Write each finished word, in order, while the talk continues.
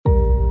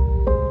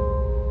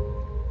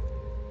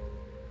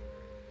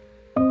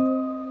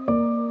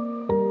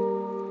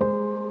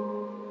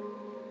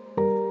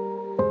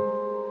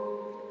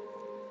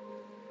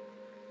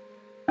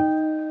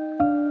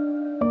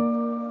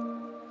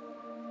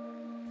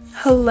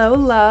Hello,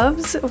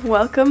 loves.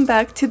 Welcome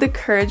back to the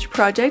Courage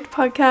Project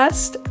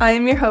podcast. I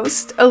am your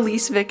host,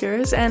 Elise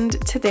Vickers, and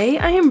today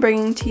I am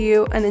bringing to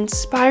you an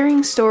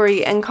inspiring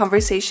story and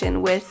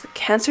conversation with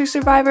cancer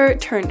survivor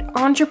turned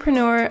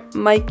entrepreneur,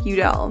 Mike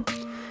Yewdell.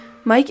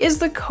 Mike is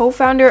the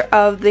co-founder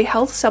of the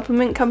health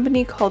supplement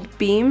company called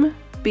Beam,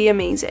 Be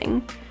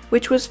Amazing,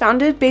 which was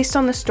founded based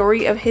on the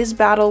story of his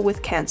battle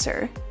with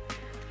cancer.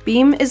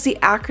 Beam is the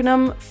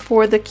acronym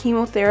for the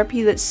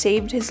chemotherapy that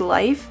saved his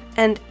life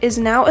and is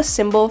now a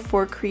symbol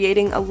for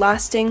creating a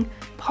lasting,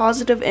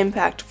 positive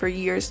impact for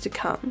years to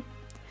come.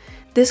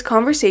 This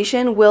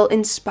conversation will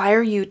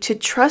inspire you to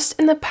trust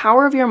in the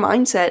power of your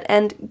mindset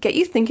and get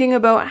you thinking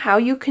about how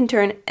you can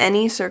turn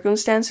any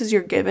circumstances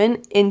you're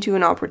given into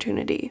an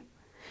opportunity.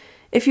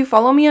 If you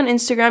follow me on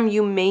Instagram,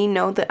 you may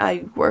know that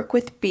I work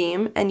with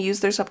Beam and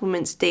use their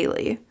supplements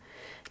daily.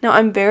 Now,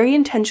 I'm very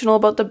intentional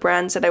about the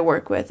brands that I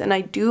work with, and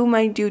I do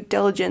my due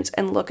diligence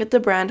and look at the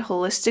brand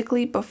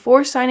holistically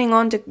before signing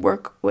on to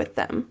work with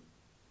them.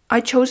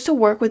 I chose to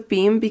work with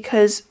Beam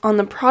because on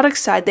the product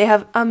side, they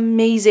have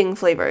amazing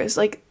flavors,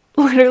 like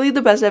literally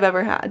the best I've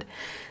ever had.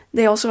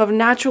 They also have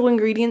natural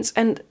ingredients,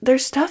 and their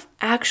stuff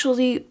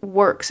actually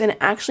works and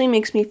actually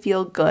makes me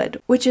feel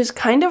good, which is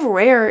kind of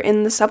rare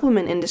in the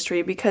supplement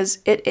industry because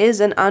it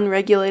is an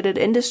unregulated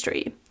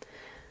industry.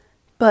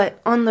 But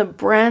on the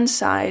brand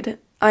side,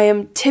 I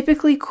am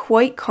typically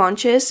quite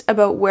conscious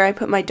about where I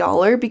put my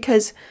dollar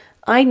because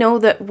I know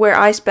that where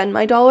I spend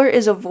my dollar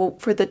is a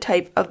vote for the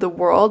type of the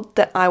world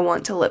that I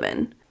want to live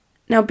in.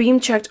 Now,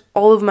 Beam checked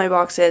all of my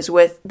boxes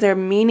with their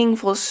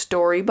meaningful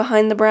story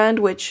behind the brand,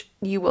 which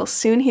you will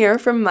soon hear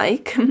from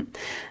Mike,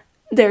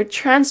 their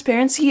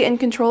transparency and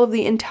control of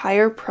the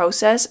entire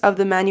process of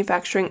the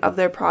manufacturing of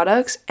their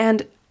products,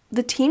 and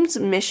the team's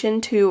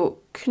mission to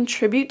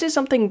contribute to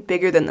something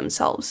bigger than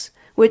themselves,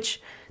 which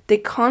they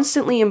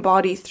constantly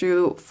embody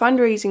through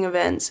fundraising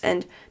events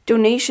and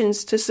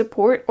donations to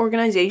support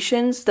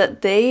organizations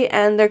that they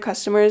and their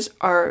customers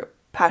are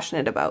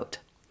passionate about.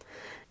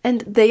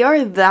 And they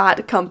are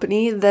that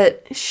company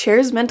that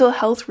shares mental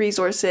health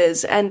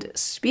resources and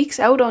speaks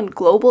out on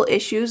global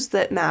issues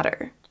that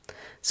matter.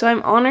 So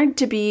I'm honored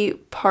to be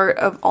part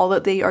of all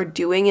that they are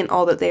doing and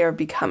all that they are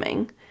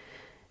becoming.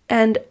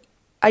 And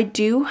I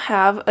do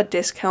have a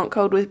discount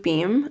code with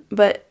Beam,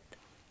 but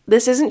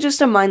this isn't just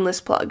a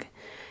mindless plug.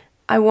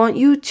 I want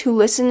you to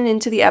listen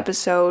into the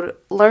episode,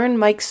 learn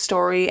Mike's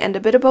story and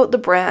a bit about the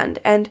brand,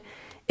 and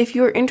if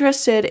you're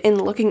interested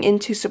in looking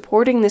into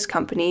supporting this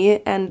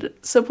company and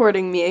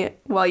supporting me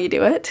while you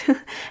do it,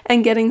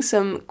 and getting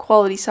some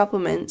quality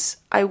supplements,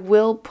 I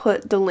will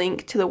put the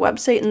link to the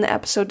website in the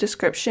episode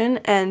description,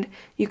 and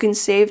you can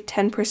save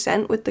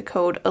 10% with the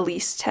code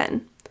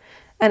ELISE10.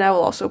 And I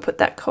will also put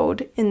that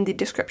code in the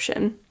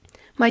description.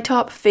 My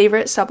top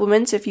favorite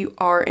supplements, if you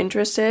are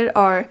interested,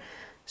 are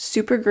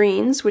Super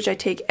Greens, which I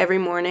take every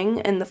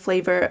morning, and the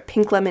flavor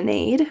Pink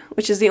Lemonade,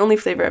 which is the only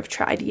flavor I've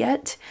tried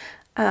yet.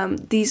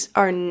 These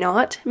are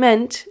not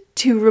meant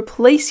to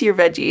replace your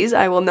veggies,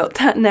 I will note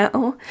that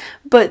now,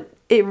 but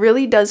it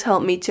really does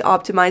help me to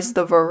optimize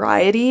the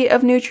variety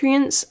of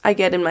nutrients I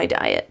get in my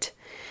diet.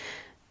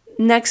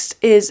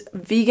 Next is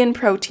vegan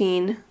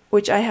protein,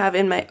 which I have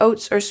in my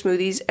oats or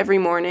smoothies every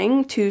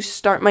morning to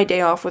start my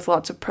day off with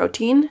lots of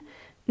protein.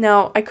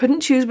 Now, I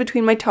couldn't choose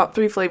between my top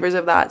 3 flavors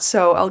of that,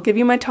 so I'll give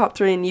you my top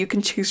 3 and you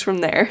can choose from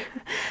there.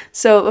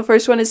 So the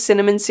first one is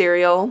cinnamon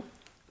cereal,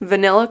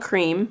 vanilla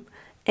cream,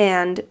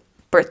 and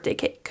birthday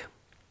cake.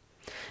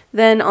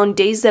 Then on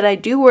days that I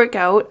do work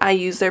out, I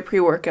use their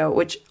pre-workout,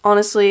 which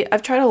honestly,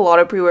 I've tried a lot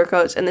of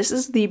pre-workouts, and this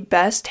is the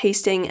best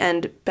tasting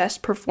and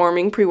best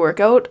performing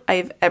pre-workout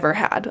I've ever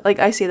had. Like,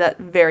 I say that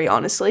very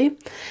honestly.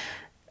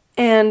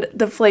 And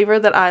the flavor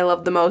that I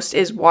love the most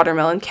is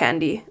watermelon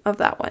candy of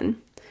that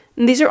one.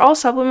 And these are all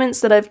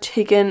supplements that I've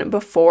taken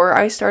before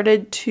I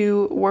started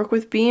to work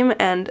with Beam,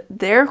 and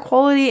their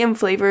quality and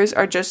flavors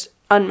are just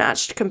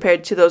unmatched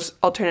compared to those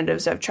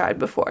alternatives I've tried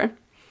before.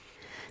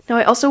 Now,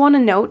 I also want to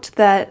note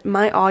that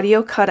my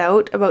audio cut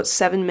out about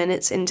 7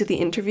 minutes into the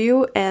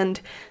interview and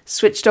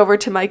switched over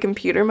to my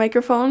computer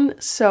microphone,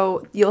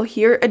 so you'll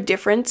hear a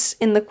difference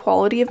in the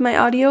quality of my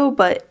audio,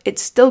 but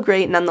it's still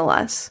great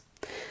nonetheless.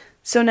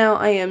 So now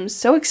I am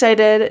so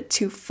excited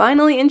to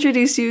finally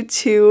introduce you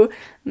to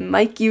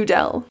Mike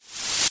Yewdell.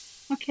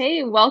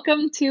 Okay,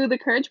 welcome to the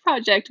Courage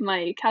Project,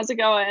 Mike. How's it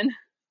going?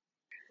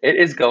 It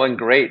is going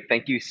great.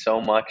 Thank you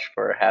so much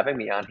for having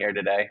me on here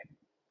today.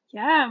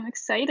 Yeah, I'm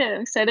excited.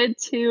 I'm excited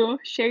to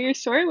share your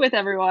story with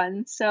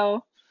everyone.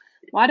 So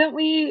why don't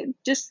we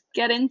just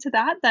get into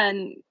that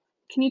then?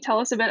 Can you tell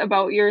us a bit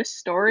about your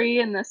story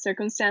and the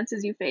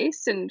circumstances you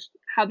faced and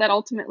how that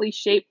ultimately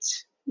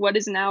shaped what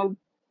is now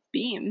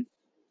Beam?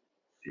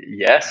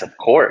 Yes, of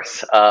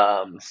course.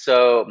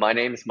 So my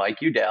name is Mike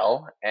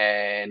Yewdell,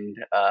 and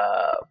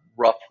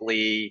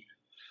roughly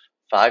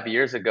 5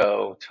 years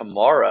ago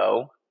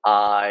tomorrow,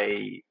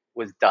 I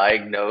was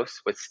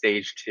diagnosed with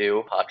stage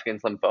 2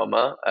 Hodgkin's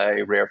lymphoma,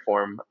 a rare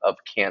form of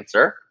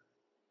cancer.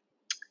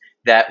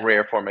 That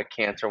rare form of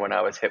cancer, when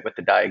I was hit with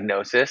the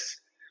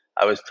diagnosis,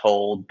 I was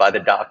told by the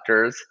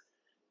doctors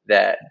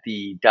that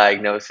the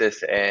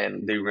diagnosis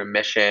and the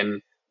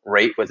remission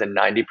rate was a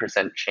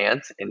 90%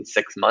 chance in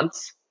 6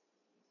 months.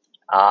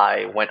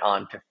 I went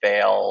on to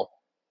fail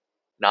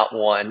not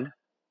one,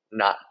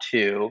 not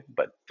two,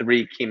 but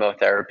three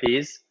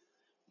chemotherapies.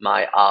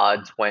 My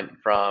odds went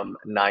from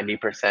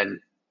 90%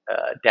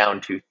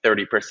 down to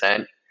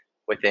 30%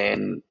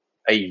 within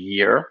a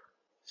year.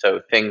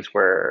 So things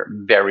were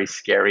very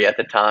scary at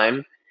the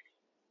time.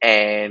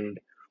 And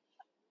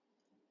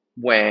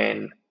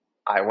when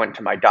I went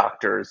to my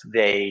doctors,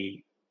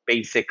 they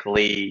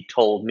basically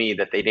told me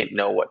that they didn't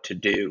know what to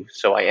do.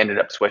 So I ended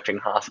up switching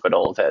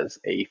hospitals as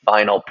a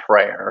final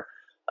prayer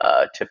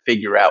to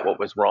figure out what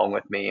was wrong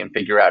with me and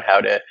figure out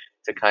how to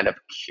kind of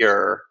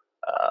cure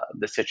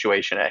the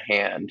situation at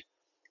hand.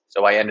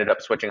 So I ended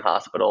up switching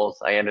hospitals.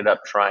 I ended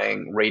up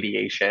trying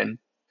radiation,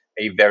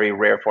 a very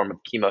rare form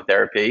of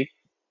chemotherapy,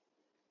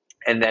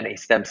 and then a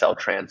stem cell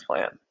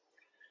transplant.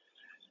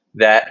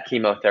 That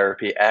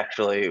chemotherapy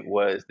actually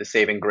was the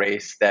saving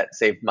grace that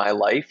saved my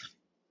life.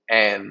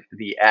 And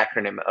the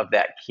acronym of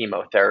that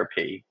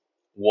chemotherapy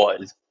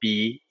was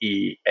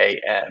BEAM.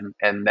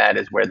 And that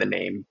is where the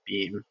name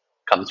Beam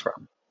comes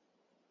from.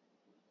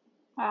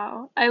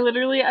 Wow.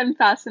 I'm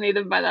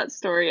fascinated by that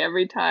story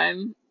every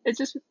time. It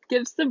just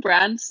gives the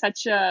brand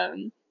such a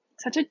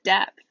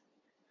depth.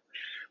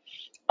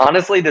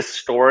 Honestly, the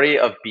story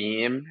of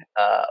Beam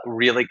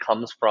really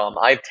comes from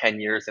I have 10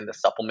 years in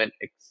the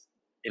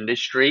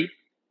industry,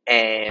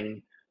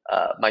 and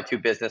my two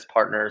business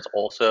partners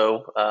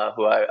also,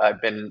 who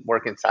I've been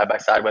working side by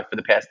side with for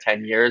the past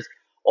 10 years,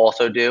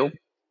 also do.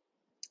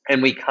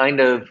 And we kind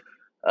of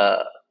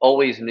uh,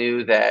 always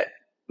knew that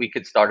we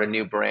could start a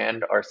new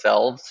brand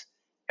ourselves.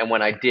 And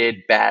when I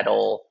did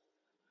battle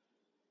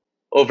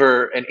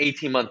over an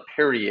 18-month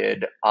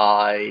period,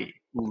 I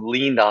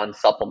leaned on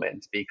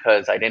supplements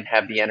because I didn't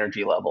have the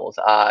energy levels.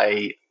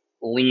 I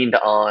leaned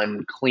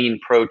on clean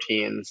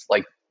proteins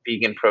like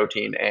vegan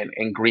protein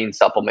and green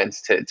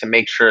supplements to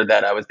make sure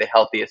that I was the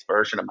healthiest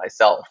version of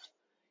myself.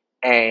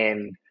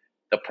 And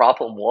the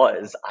problem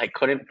was I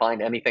couldn't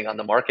find anything on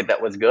the market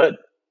that was good.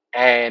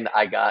 And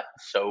I got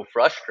so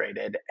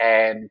frustrated.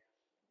 And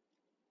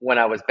when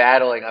I was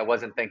battling, I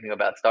wasn't thinking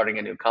about starting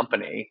a new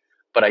company,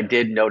 but I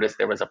did notice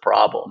there was a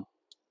problem.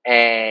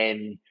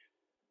 And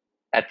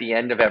at the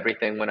end of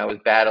everything, when I was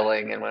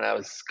battling and when I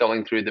was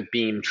going through the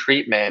beam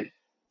treatment,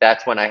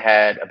 that's when I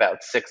had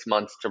about 6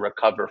 months to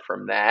recover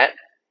from that.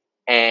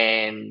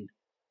 And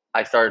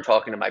I started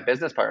talking to my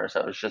business partner.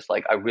 So I was just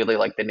like, I really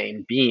like the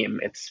name Beam.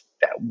 It's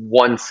that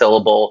one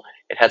syllable,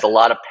 it has a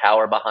lot of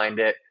power behind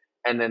it.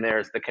 And then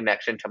there's the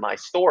connection to my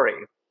story.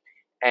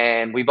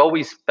 And we've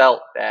always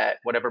felt that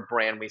whatever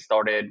brand we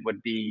started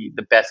would be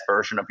the best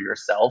version of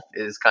yourself,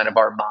 is kind of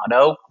our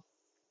motto.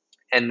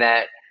 And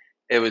that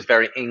it was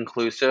very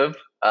inclusive,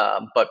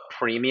 but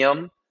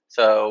premium.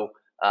 So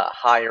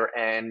higher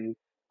end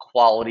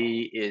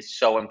quality is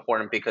so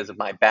important because of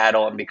my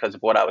battle and because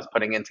of what I was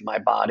putting into my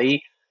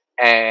body.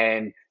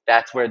 And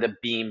that's where the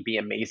Beam Be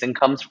Amazing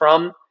comes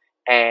from.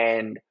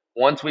 And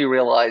once we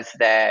realized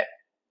that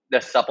the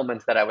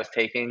supplements that I was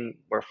taking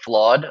were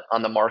flawed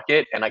on the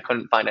market and I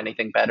couldn't find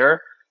anything better,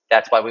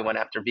 that's why we went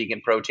after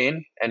vegan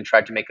protein and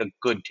tried to make a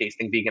good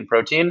tasting vegan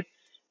protein.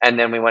 And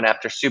then we went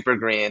after super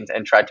greens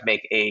and tried to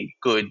make a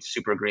good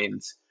super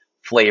greens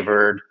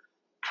flavored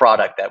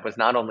product that was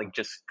not only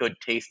just good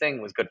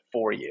tasting, was good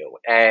for you.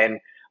 And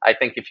I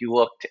think if you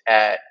looked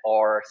at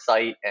our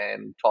site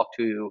and talked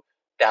to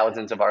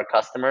thousands of our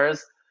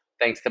customers,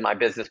 thanks to my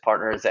business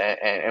partners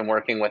and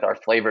working with our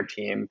flavor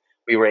team,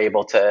 we were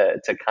able to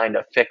kind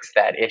of fix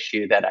that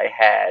issue that I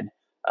had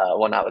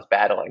when I was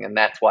battling. And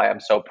that's why I'm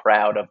so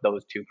proud of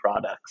those two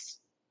products.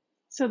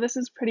 So this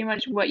is pretty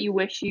much what you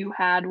wish you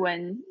had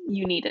when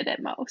you needed it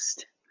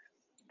most.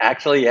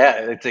 Actually, yeah,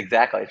 it's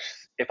exactly.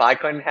 If I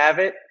couldn't have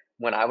it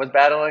when I was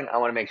battling, I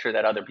want to make sure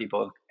that other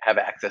people have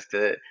access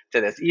to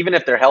this, even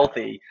if they're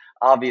healthy.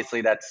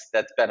 Obviously, that's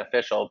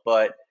beneficial,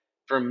 but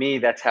for me,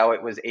 that's how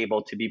it was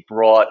able to be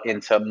brought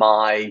into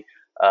my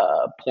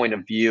point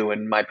of view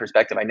and my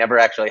perspective. I never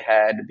actually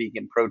had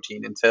vegan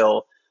protein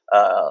until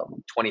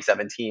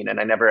 2017, and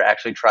I never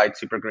actually tried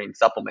super green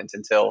supplements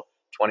until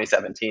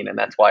 2017, and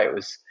that's why it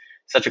was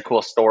such a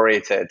cool story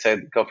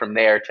to go from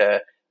there to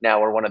now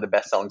we're one of the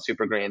best selling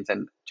super greens.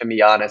 And to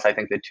be honest, I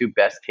think the two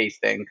best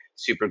tasting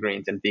super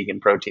greens and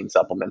vegan protein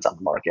supplements on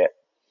the market.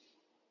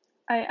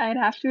 I'd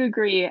have to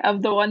agree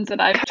of the ones that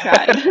I've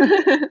tried.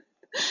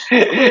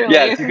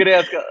 Yes, you Clearly. could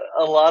ask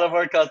a lot of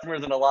our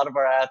customers and a lot of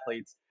our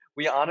athletes.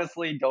 We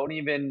honestly don't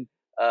even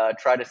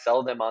try to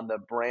sell them on the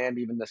brand,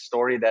 even the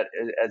story that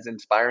as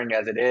inspiring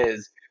as it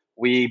is.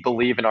 We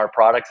believe in our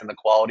products and the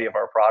quality of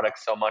our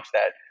products so much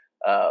that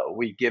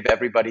we give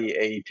everybody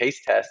a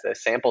taste test, a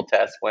sample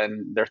test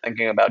when they're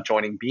thinking about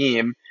joining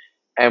Beam,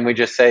 and we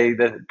just say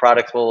the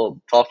products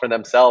will talk for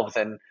themselves.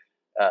 And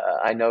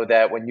I know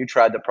that when you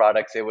tried the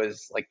products, it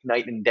was like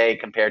night and day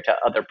compared to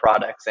other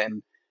products,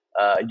 and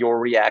your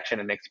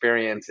reaction and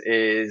experience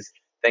is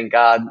thank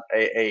God,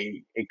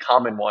 a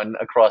common one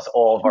across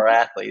all of our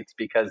athletes,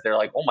 because they're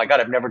like, oh my God,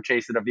 I've never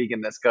tasted a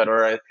vegan this good,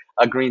 or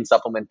a green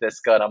supplement this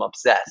good. I'm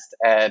obsessed.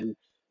 And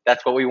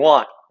that's what we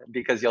want,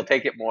 because you'll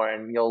take it more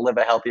and you'll live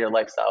a healthier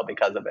lifestyle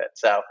because of it.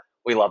 So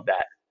we love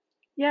that.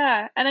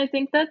 Yeah, and I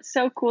think that's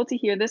so cool to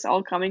hear this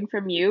all coming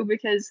from you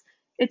because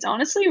it's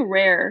honestly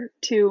rare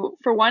to,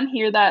 for one,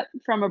 hear that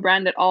from a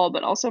brand at all,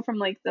 but also from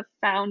like the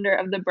founder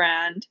of the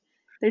brand.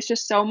 There's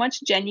just so much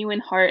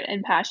genuine heart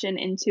and passion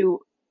into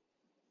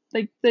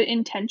like the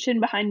intention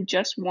behind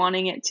just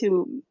wanting it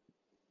to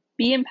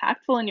be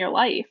impactful in your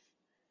life.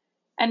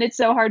 And it's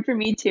so hard for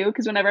me too,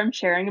 because whenever I'm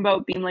sharing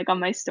about being like on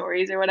my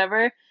stories or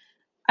whatever,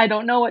 I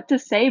don't know what to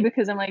say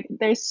because I'm like,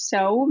 there's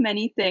so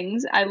many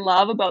things I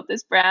love about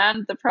this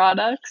brand, the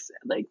products.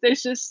 Like,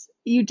 there's just,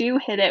 you do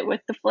hit it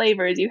with the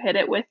flavors, you hit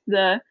it with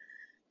the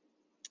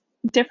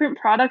different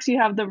products, you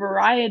have the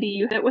variety,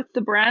 you hit it with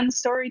the brand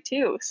story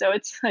too. So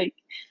it's like,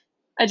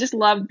 I just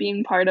love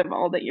being part of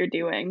all that you're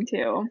doing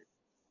too.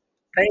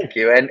 Thank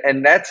you.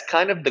 And that's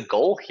kind of the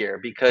goal here,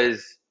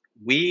 because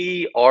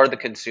we are the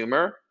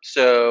consumer.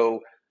 So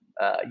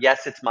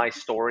yes, it's my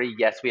story.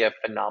 Yes, we have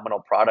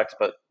phenomenal products,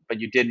 but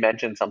you did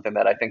mention something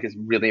that I think is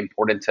really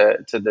important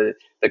to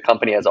the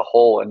company as a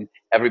whole, and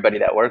everybody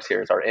that works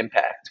here, is our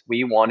impact.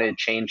 We want to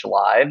change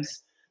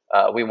lives.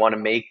 We want to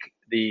make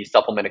the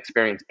supplement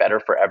experience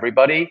better for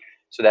everybody,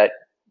 so that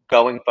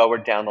going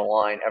forward down the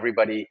line,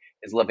 everybody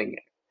is living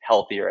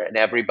healthier and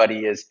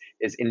everybody is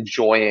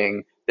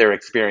enjoying their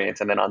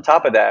experience. And then on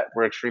top of that,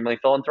 we're extremely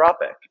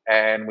philanthropic,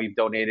 and we've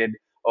donated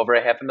over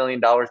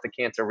 $500,000 to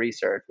cancer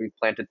research. We've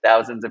planted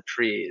thousands of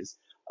trees.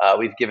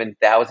 We've given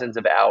thousands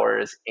of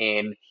hours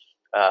in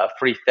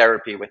free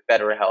therapy with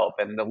BetterHelp,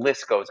 and the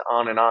list goes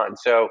on and on.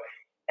 So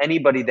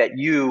anybody that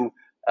you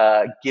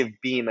give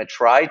Beam a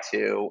try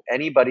to,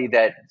 anybody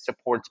that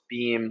supports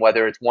Beam,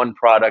 whether it's one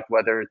product,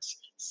 whether it's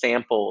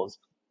samples,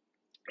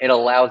 it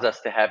allows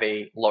us to have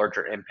a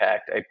larger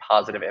impact, a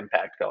positive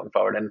impact going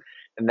forward. And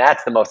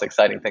that's the most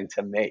exciting thing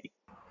to me.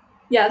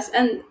 Yes,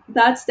 and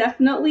that's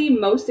definitely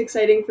most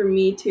exciting for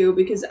me too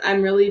because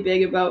I'm really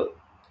big about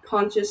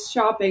conscious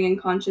shopping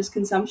and conscious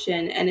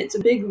consumption, and it's a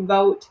big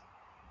vote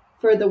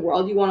for the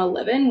world you want to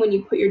live in when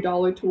you put your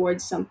dollar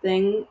towards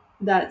something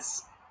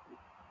that's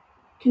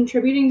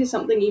contributing to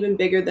something even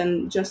bigger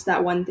than just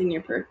that one thing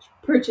you're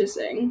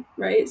purchasing,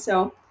 right?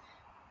 So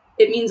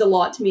it means a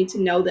lot to me to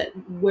know that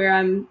where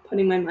I'm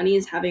putting my money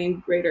is having a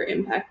greater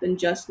impact than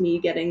just me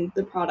getting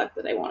the product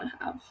that I want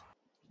to have.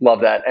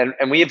 Love that.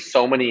 And we have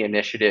so many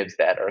initiatives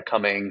that are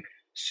coming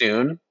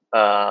soon.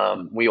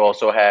 We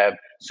also have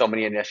so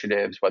many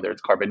initiatives, whether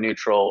it's carbon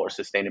neutral or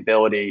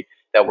sustainability,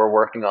 that we're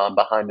working on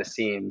behind the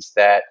scenes.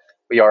 That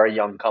we are a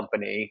young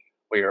company.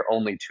 We are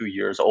only 2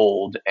 years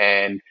old.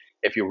 And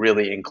if you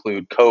really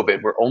include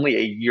COVID, we're only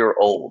a year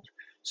old.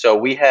 So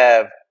we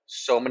have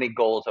so many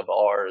goals of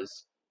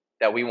ours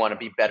that we want to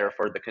be better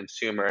for the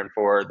consumer and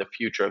for the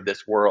future of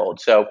this world.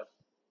 So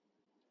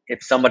if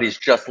somebody's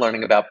just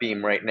learning about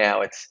Beam right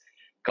now, it's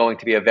going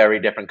to be a very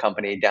different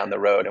company down the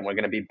road, and we're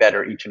going to be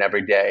better each and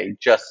every day,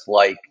 just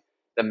like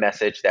the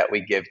message that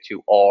we give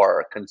to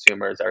our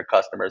consumers, our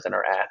customers, and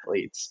our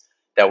athletes,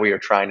 that we are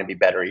trying to be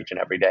better each and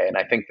every day. And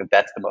I think that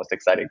that's the most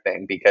exciting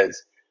thing,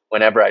 because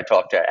whenever I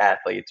talk to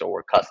athletes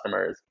or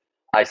customers,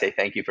 I say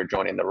thank you for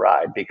joining the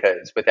ride,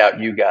 because without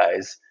you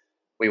guys,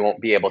 we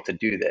won't be able to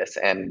do this.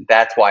 And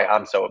that's why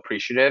I'm so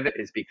appreciative,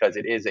 is because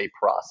it is a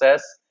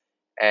process.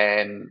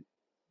 And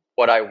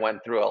what I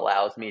went through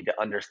allows me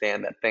to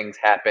understand that things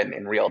happen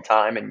in real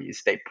time, and you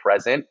stay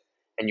present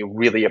and you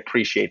really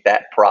appreciate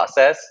that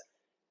process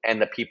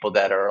and the people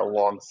that are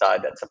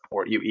alongside that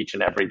support you each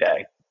and every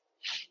day.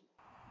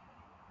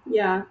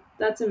 Yeah,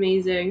 that's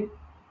amazing.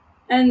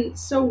 And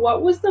so,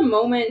 what was the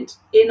moment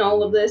in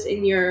all of this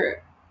in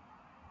your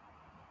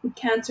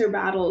cancer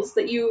battles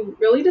that you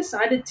really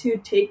decided to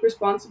take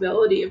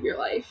responsibility of your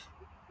life?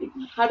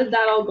 How did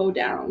that all go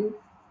down?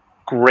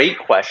 Great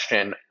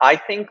question. I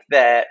think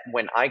that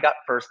when I got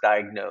first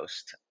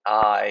diagnosed,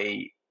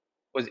 I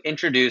was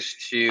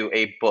introduced to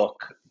a book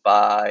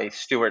by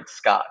Stuart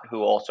Scott,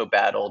 who also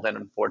battled and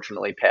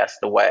unfortunately passed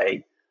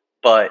away.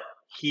 But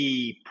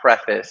he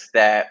prefaced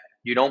that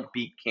you don't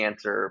beat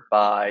cancer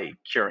by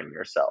curing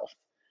yourself.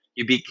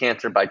 You beat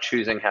cancer by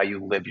choosing how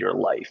you live your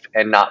life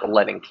and not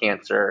letting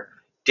cancer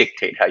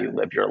dictate how you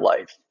live your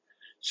life.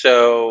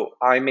 So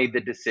I made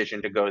the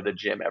decision to go to the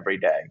gym every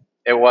day.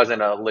 It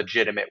wasn't a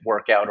legitimate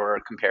workout or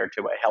compared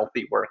to a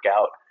healthy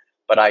workout,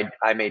 but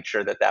I made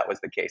sure that that was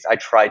the case. I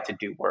tried to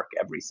do work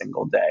every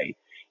single day.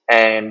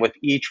 And with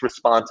each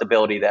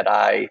responsibility that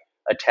I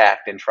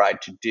attacked and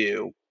tried to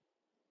do,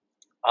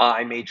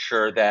 I made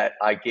sure that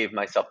I gave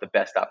myself the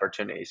best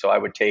opportunity. So I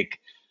would take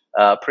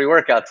pre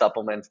workout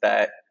supplements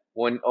that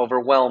wouldn't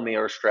overwhelm me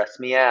or stress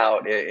me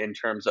out in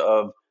terms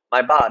of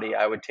my body.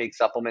 I would take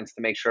supplements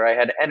to make sure I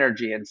had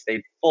energy and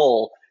stayed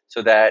full,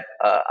 so that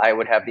I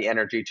would have the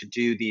energy to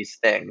do these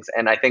things.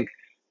 And I think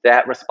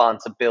that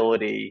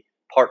responsibility,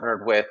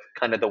 partnered with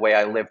kind of the way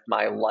I lived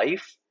my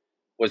life,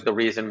 was the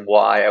reason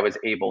why I was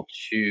able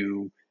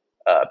to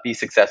be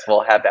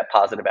successful, have that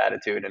positive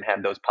attitude, and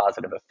have those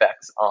positive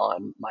effects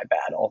on my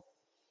battle.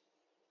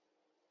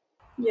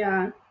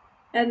 Yeah.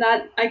 And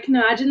that I can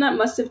imagine that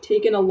must have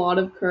taken a lot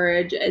of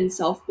courage and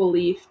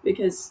self-belief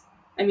because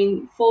I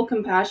mean, full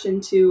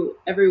compassion to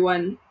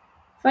everyone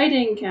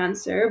fighting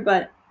cancer,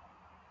 but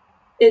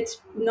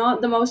it's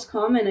not the most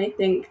common, I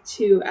think,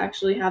 to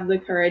actually have the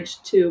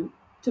courage to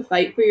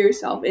fight for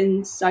yourself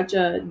in such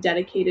a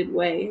dedicated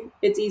way.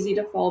 It's easy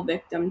to fall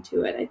victim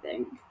to it, I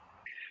think.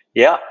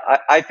 Yeah,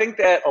 I think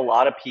that a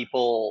lot of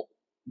people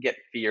get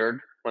feared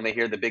when they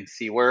hear the big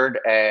C word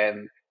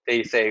and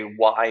they say,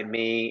 why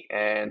me?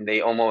 And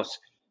they almost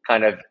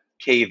kind of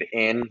cave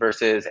in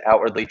versus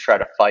outwardly try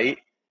to fight.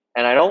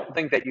 And I don't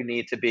think that you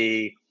need to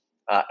be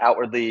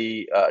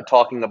outwardly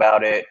talking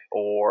about it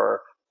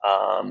or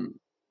um,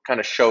 kind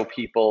of show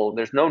people.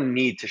 There's no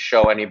need to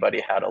show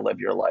anybody how to live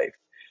your life.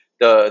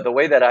 The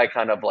way that I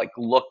kind of like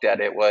looked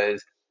at it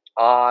was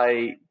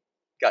I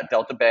got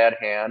dealt a bad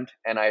hand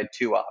and I had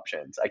two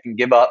options. I can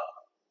give up,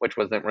 which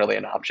wasn't really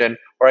an option,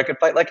 or I could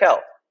fight like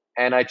hell.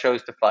 And I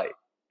chose to fight.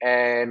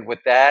 And with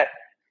that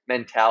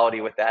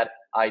mentality, with that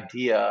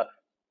idea,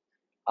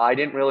 I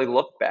didn't really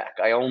look back.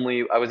 I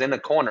was in the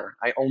corner.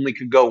 I only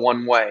could go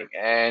one way.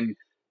 And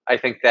I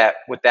think that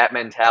with that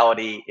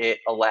mentality, it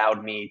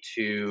allowed me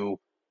to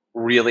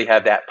really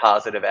have that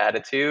positive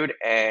attitude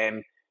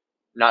and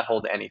not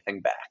hold anything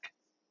back.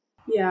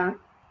 Yeah.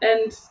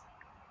 And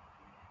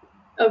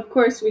of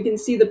course, we can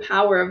see the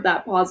power of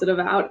that positive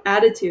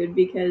attitude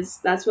because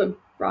that's what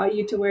brought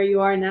you to where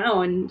you are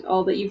now and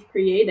all that you've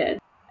created.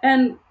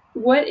 And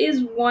what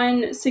is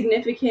one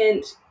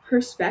significant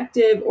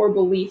perspective or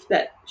belief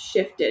that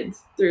shifted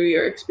through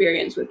your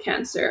experience with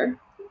cancer?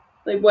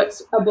 Like,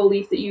 what's a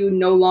belief that you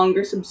no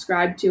longer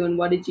subscribe to, and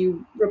what did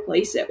you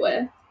replace it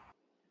with?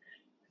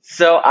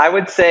 So I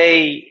would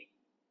say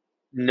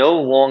no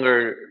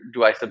longer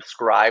do I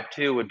subscribe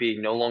to would be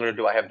no longer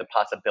do I have the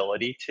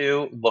possibility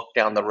to look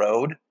down the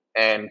road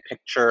and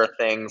picture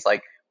things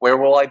like where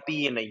will I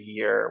be in a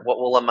year? What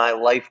will my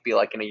life be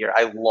like in a year?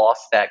 I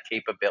lost that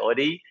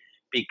capability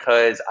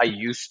because I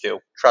used to.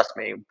 Trust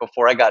me,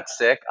 before I got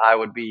sick, I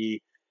would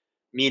be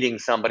meeting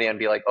somebody and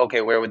be like,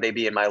 okay, where would they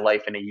be in my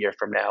life in a year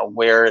from now?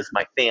 Where is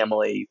my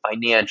family,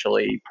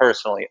 financially,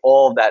 personally,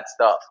 all of that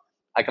stuff?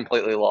 I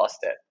completely lost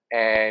it.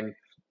 And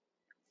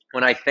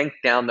when I think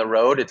down the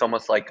road, it's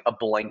almost like a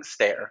blank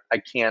stare. I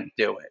can't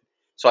do it.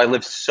 So I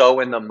live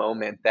so in the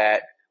moment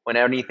that when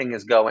anything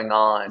is going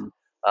on,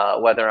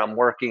 whether I'm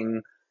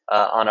working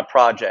on a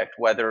project,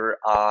 whether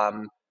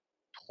I'm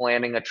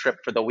planning a trip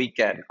for the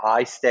weekend,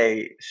 I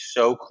stay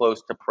so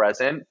close to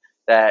present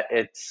that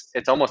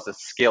it's almost a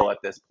skill at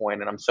this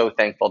point, and I'm so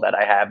thankful that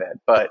I have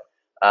it. But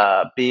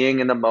being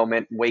in the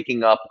moment,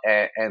 waking up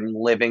and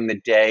living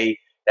the day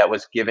that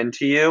was given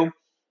to you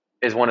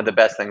is one of the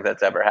best things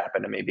that's ever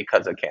happened to me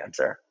because of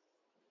cancer.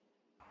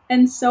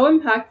 And so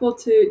impactful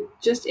to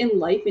just in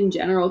life in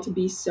general to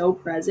be so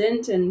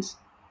present and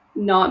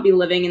not be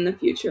living in the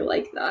future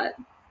like that.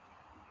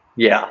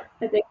 Yeah.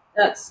 I think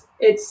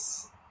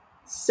it's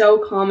so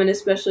common,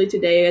 especially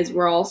today, as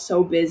we're all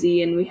so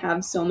busy and we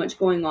have so much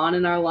going on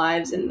in our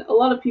lives. And a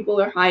lot of people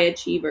are high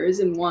achievers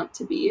and want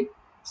to be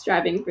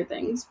striving for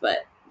things. But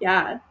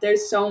yeah,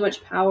 there's so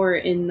much power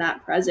in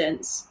that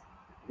presence.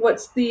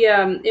 What's the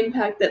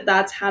impact that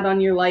that's had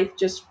on your life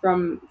just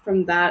from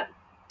that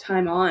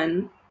time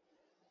on?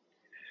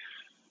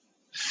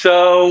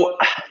 So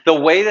the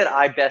way that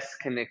I best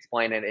can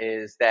explain it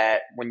is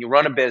that when you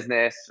run a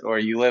business or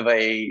you live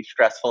a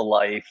stressful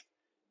life,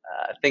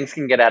 things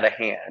can get out of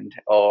hand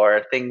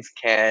or things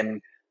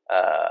can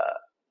uh,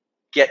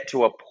 get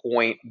to a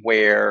point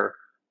where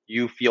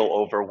you feel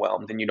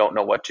overwhelmed and you don't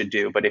know what to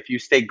do. But if you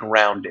stay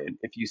grounded,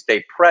 if you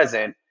stay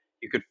present,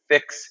 you could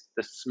fix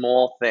the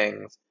small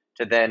things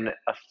to then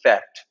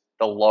affect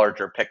the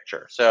larger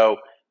picture. So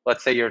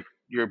let's say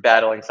you're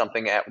battling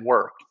something at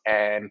work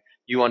and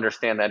you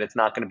understand that it's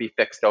not going to be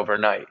fixed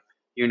overnight.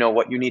 You know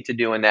what you need to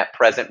do in that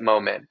present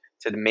moment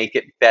to make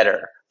it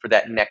better for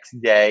that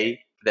next day,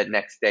 for that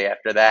next day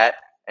after that,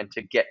 and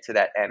to get to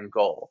that end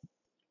goal.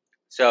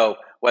 So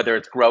whether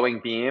it's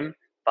growing Beam,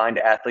 find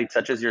athletes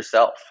such as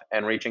yourself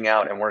and reaching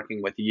out and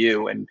working with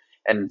you. And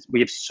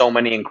we have so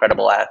many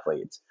incredible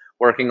athletes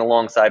working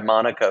alongside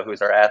Monica,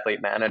 who's our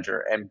athlete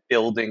manager, and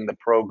building the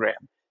program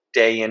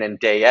day in and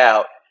day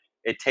out.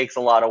 It takes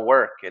a lot of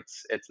work.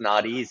 It's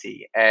not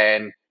easy.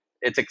 And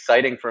it's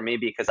exciting for me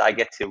because I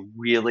get to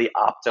really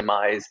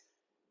optimize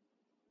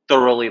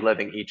thoroughly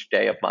living each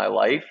day of my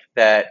life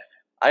that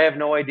I have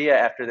no idea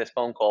after this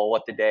phone call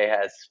what the day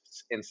has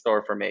in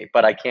store for me,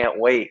 but I can't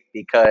wait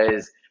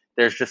because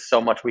there's just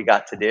so much we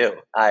got to do.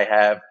 I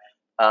have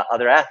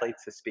other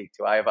athletes to speak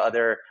to. I have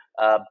other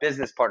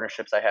business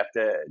partnerships I have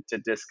to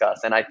discuss.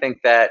 And I think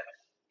that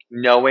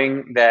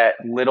knowing that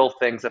little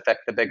things affect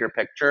the bigger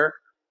picture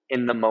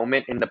in the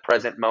moment, in the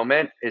present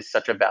moment, is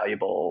such a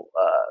valuable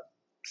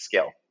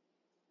skill.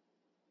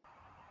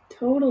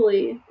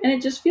 Totally. And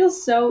it just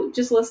feels so,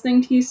 just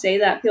listening to you say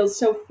that feels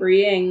so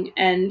freeing.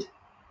 And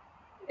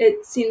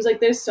it seems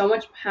like there's so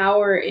much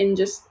power in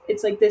just,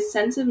 it's like this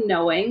sense of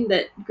knowing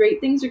that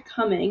great things are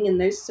coming and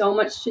there's so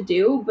much to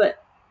do,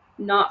 but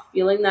not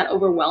feeling that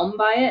overwhelmed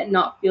by it,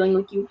 not feeling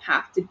like you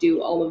have to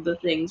do all of the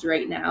things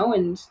right now,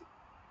 and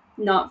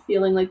not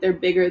feeling like they're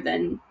bigger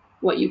than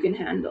what you can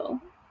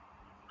handle.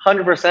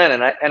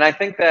 100%. And I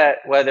think that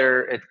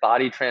whether it's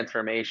body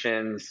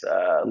transformations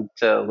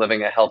to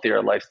living a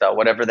healthier lifestyle,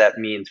 whatever that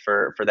means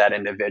for that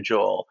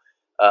individual,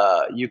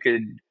 you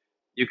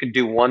could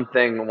do one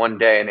thing one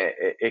day and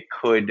it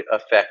could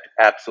affect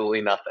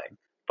absolutely nothing.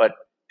 But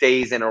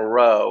days in a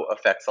row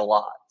affects a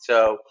lot.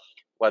 So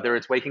whether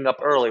it's waking up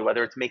early,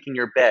 whether it's making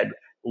your bed,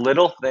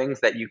 little things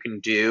that you can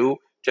do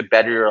to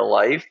better your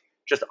life,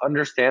 just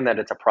understand that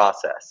it's a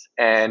process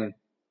and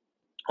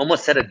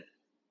almost set a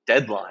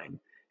deadline.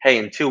 Hey,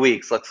 in 2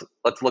 weeks, let's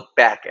look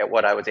back at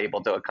what I was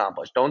able to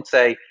accomplish. Don't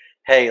say,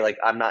 hey, like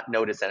I'm not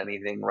noticing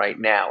anything right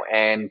now.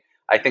 And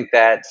I think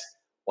that's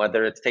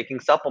whether it's taking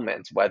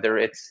supplements, whether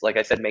it's like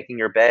I said, making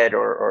your bed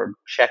or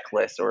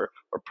checklists or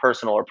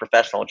personal or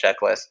professional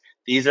checklists.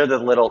 These are the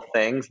little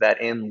things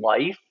that in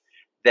life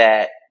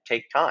that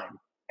take time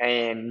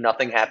and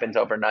nothing happens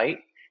overnight.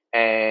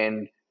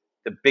 And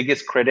the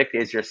biggest critic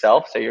is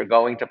yourself. So you're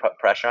going to put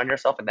pressure on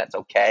yourself, and that's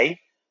okay.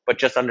 But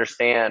just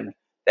understand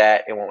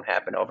that it won't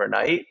happen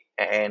overnight.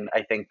 And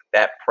I think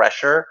that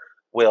pressure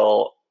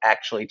will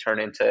actually turn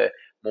into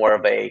more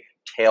of a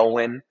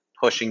tailwind,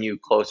 pushing you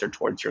closer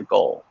towards your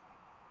goal.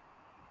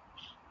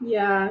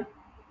 Yeah,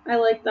 I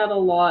like that a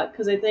lot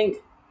because I think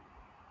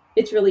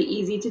it's really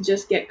easy to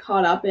just get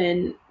caught up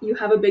in, you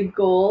have a big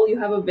goal, you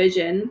have a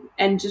vision,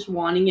 and just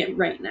wanting it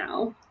right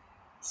now.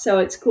 So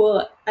it's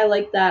cool. I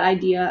like that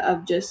idea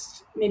of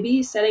just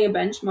maybe setting a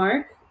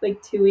benchmark,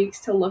 like 2 weeks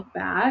to look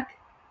back,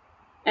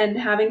 and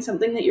having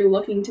something that you're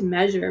looking to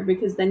measure,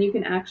 because then you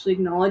can actually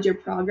acknowledge your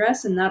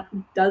progress, and that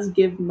does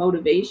give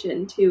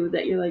motivation too,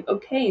 that you're like,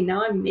 okay,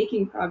 now I'm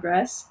making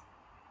progress.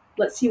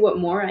 Let's see what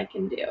more I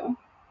can do.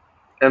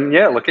 And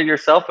yeah, look at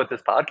yourself with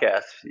this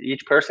podcast.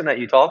 Each person that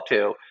you talk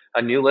to,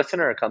 a new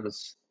listener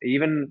comes,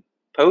 even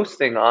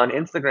posting on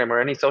Instagram or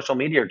any social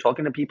media or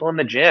talking to people in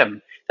the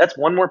gym. That's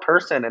one more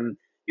person. And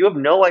you have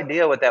no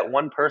idea what that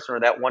one person or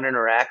that one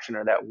interaction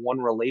or that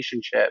one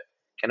relationship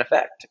can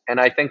affect.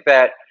 And I think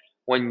that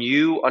when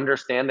you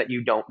understand that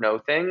you don't know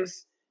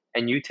things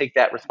and you take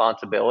that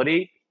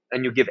responsibility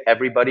and you give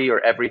everybody or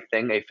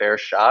everything a fair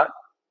shot,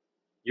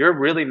 you're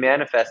really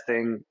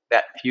manifesting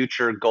that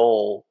future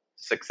goal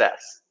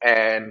success.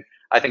 And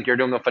I think you're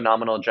doing a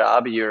phenomenal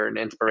job. You're an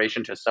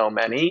inspiration to so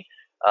many.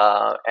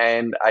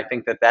 And I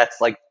think that that's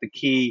like the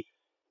key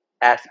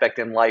aspect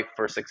in life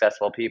for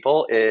successful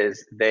people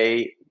is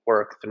they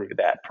work through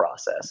that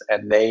process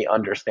and they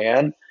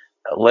understand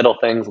that little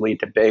things lead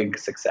to big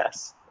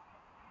success.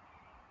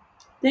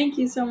 Thank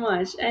you so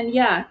much. And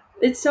yeah,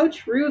 it's so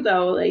true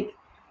though. Like,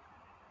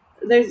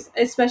 there's,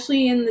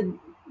 especially in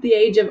the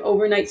age of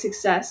overnight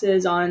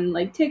successes on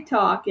like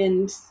TikTok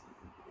and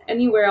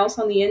anywhere else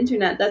on the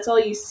internet, that's all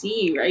you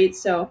see, right?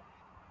 So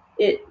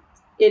it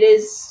it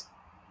is,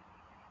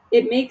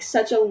 it makes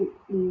such a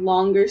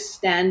longer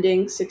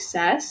standing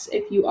success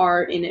if you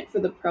are in it for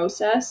the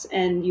process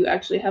and you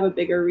actually have a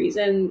bigger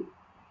reason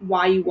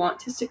why you want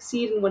to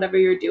succeed in whatever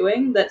you're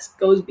doing, that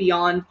goes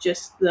beyond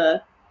just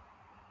the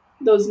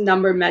those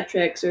number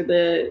metrics or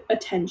the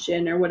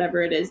attention or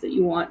whatever it is that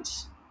you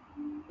want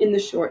in the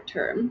short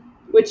term,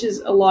 which is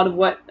a lot of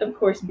what, of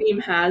course, Beam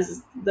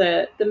has,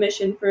 the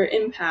mission for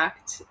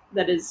impact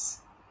that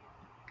is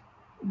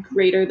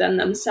greater than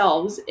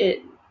themselves.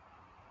 It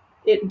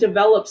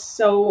develops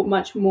so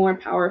much more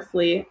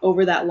powerfully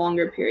over that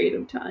longer period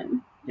of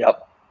time.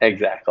 Yep,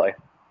 exactly.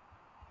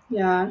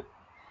 Yeah.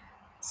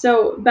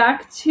 So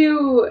back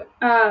to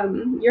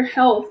your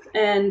health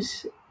and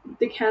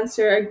the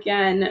cancer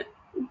again.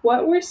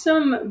 What were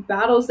some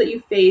battles that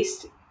you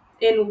faced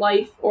in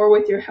life or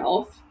with your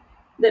health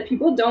that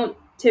people don't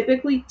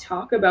typically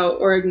talk about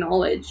or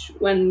acknowledge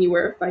when you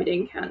were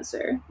fighting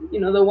cancer? You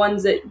know, the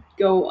ones that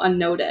go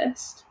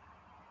unnoticed.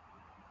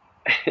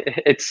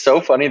 It's so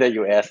funny that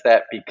you asked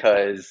that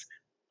because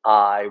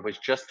I was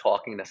just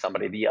talking to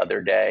somebody the other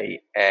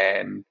day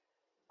and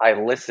I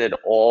listed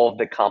all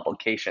the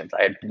complications.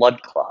 I had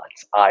blood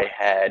clots. I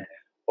had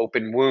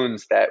open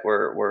wounds that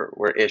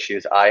were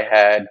issues. I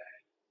had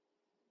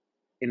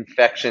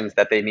infections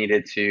that they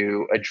needed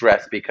to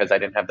address because I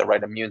didn't have the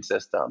right immune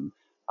system.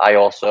 I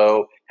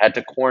also had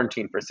to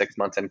quarantine for 6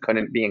 months and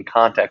couldn't be in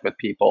contact with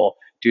people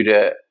due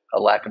to a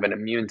lack of an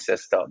immune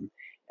system.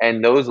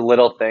 And those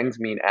little things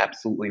mean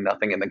absolutely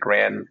nothing in the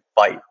grand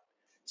fight.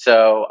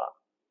 So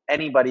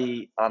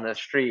anybody on the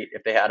street,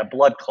 if they had a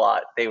blood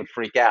clot, they would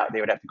freak out.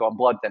 They would have to go on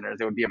blood thinners.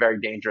 It would be a very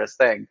dangerous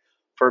thing.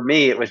 For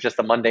me, it was just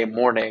a Monday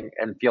morning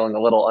and feeling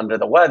a little under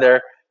the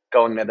weather,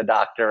 going to the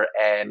doctor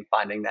and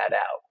finding that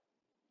out.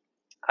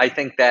 I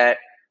think that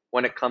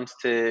when it comes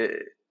to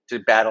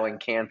battling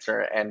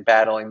cancer and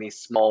battling these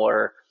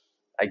smaller,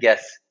 I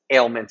guess,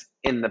 ailments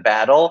in the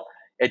battle,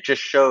 it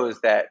just shows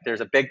that there's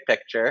a big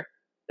picture,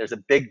 there's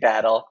a big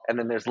battle, and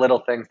then there's little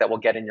things that will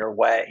get in your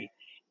way.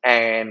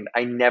 And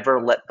I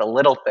never let the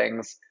little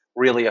things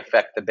really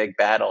affect the big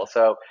battle.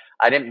 So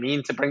I didn't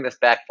mean to bring this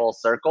back full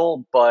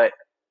circle, but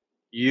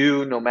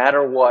no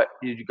matter what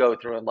you go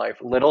through in life,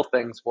 little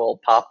things will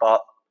pop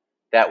up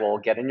that will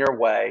get in your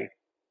way.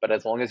 But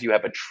as long as you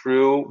have a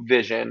true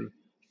vision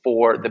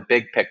for the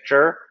big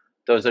picture,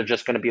 those are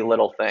just going to be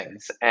little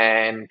things.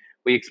 And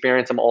we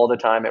experience them all the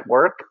time at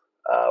work.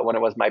 When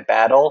it was my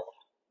battle,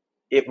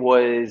 it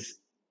was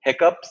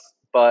hiccups,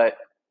 but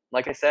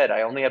like I said,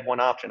 I only had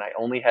one option. I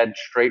only had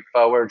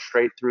straightforward,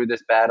 straight through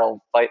this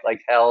battle, fight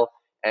like hell,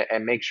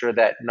 and make sure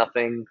that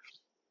nothing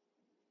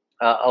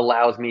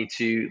allows me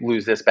to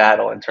lose this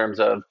battle in terms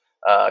of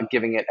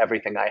giving it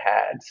everything I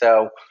had.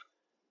 So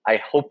I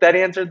hope that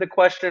answered the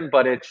question,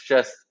 but it's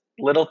just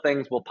little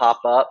things will pop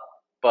up,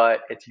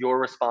 but it's your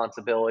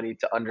responsibility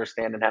to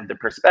understand and have the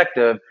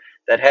perspective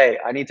that, hey,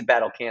 I need to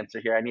battle cancer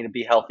here. I need to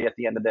be healthy at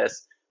the end of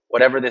this.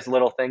 Whatever this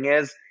little thing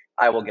is,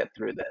 I will get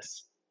through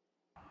this.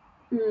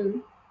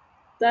 Mm,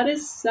 that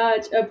is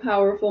such a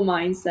powerful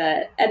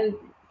mindset. And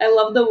I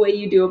love the way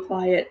you do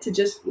apply it to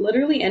just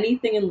literally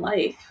anything in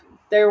life.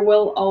 There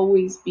will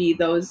always be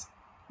those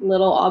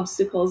little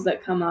obstacles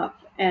that come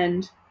up.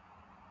 And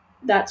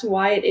that's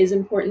why it is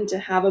important to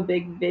have a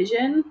big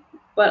vision,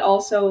 but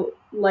also,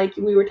 like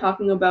we were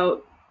talking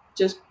about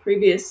just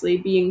previously,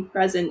 being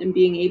present and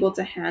being able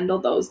to handle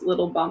those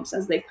little bumps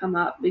as they come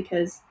up,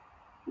 because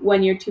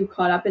when you're too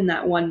caught up in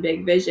that one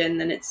big vision,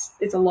 then it's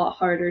a lot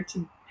harder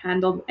to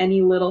handle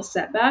any little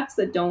setbacks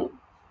that don't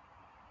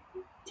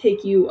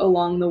take you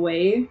along the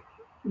way,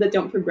 that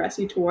don't progress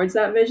you towards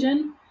that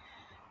vision.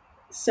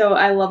 So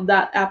I love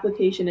that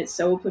application. It's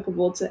so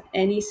applicable to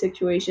any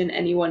situation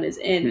anyone is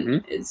in.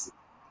 Mm-hmm. Is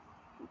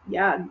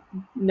Yeah,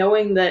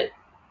 knowing that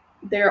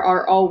there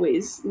are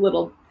always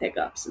little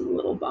hiccups and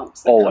little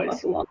bumps that come up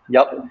Always. along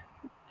Yep. the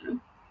way.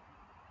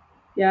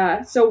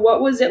 Yeah. So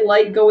what was it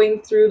like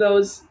going through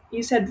those?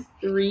 You said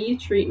 3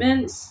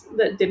 treatments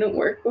that didn't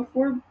work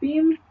before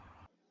Beam?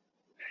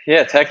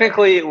 Yeah,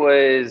 technically it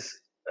was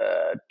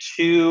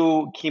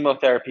 2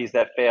 chemotherapies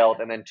that failed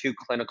and then 2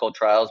 clinical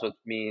trials, which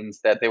means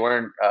that they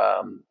weren't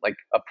like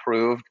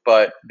approved,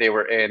 but they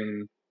were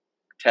in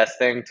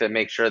testing to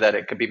make sure that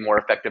it could be more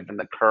effective than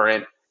the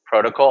current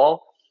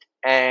protocol.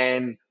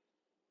 And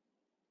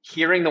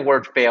hearing the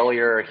word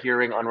failure,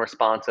 hearing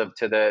unresponsive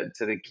to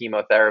the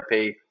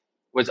chemotherapy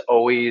was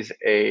always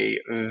a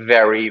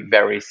very,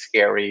 very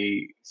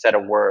scary set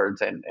of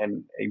words and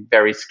a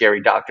very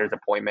scary doctor's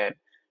appointment.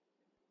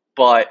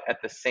 But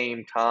at the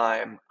same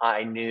time,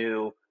 I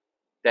knew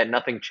that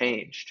nothing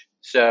changed.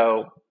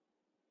 So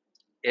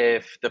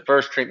if the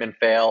first treatment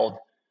failed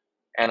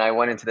and I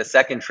went into the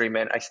second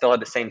treatment, I still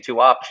had the same 2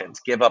 options: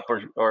 give up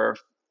or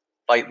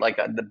fight like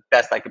the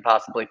best I could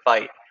possibly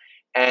fight.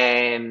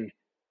 And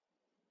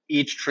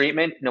each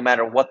treatment, no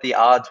matter what the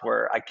odds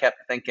were, I kept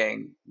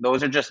thinking,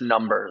 those are just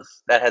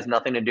numbers. That has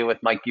nothing to do with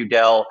Mike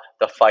Yewdell,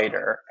 the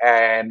fighter.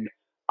 And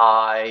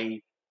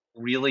I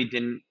really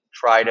didn't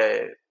try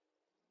to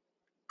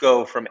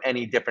go from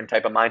any different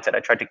type of mindset. I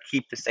tried to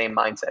keep the same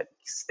mindset,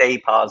 stay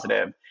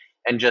positive,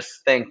 and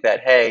just think that,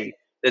 hey,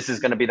 this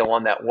is going to be the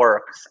one that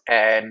works.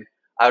 And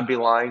I would be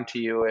lying to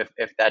you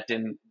if that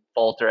didn't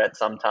falter at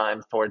some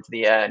times towards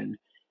the end.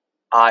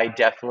 I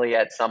definitely,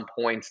 at some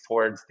points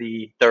towards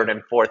the third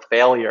and fourth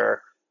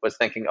failure, was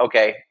thinking,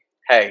 okay,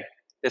 hey,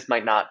 this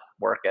might not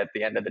work at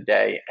the end of the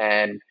day.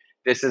 And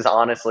this is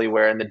honestly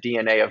where, in the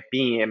DNA of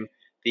Beam,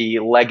 the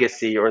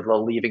legacy or the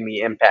leaving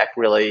the impact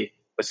really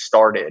was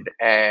started.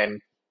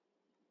 And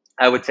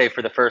I would say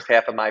for the first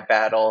half of my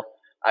battle,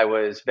 I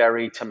was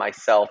very to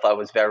myself. I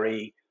was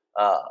very,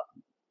 uh,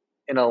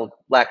 in a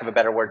lack of a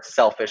better word,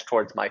 selfish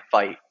towards my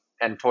fight.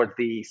 And towards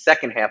the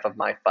second half of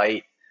my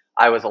fight,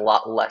 I was a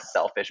lot less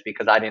selfish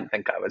because I didn't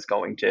think I was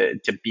going to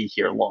be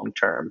here long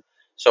term.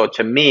 So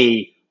to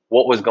me,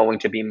 what was going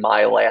to be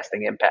my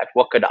lasting impact?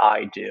 What could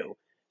I do?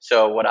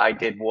 So what I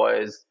did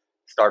was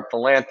start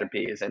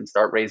philanthropies and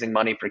start raising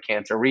money for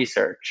cancer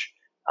research.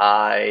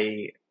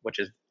 Which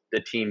is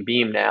the team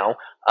Beam now.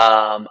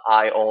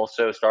 I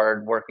also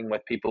started working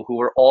with people who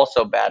were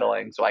also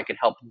battling, so I could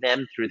help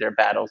them through their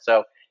battle.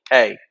 So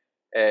hey,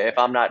 if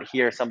I'm not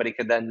here, somebody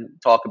could then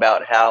talk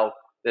about how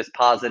this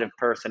positive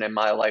person in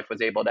my life was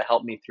able to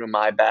help me through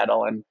my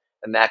battle, and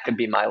that could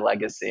be my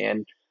legacy.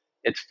 And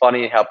it's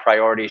funny how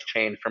priorities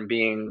change from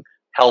being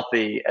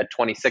healthy at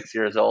 26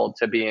 years old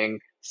to being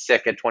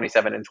sick at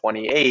 27 and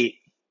 28,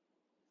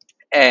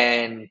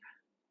 and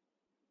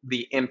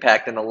the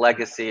impact and the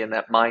legacy and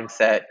that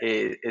mindset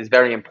is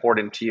very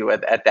important to you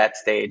at that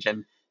stage.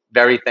 And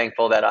very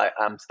thankful that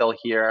I'm still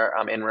here.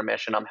 I'm in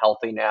remission. I'm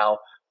healthy now.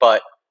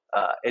 But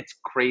it's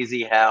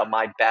crazy how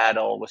my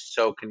battle was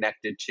so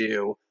connected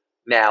to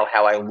now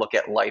how I look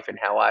at life and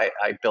how I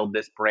build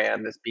this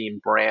brand, this Beam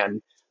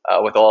brand,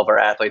 with all of our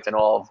athletes and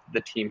all of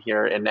the team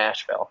here in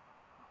Nashville.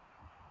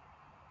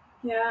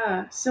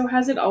 Yeah. So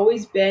has it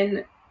always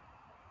been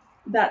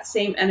that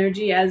same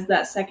energy as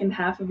that second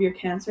half of your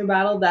cancer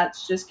battle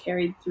that's just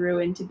carried through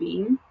into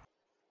Beam?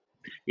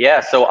 Yeah,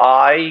 so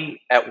I,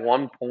 at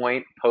one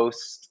point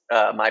post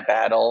my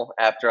battle,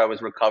 after I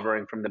was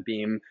recovering from the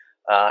Beam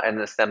and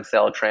the stem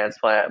cell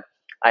transplant,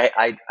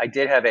 I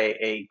did have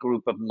a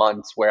group of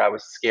months where I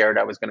was scared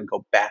I was going to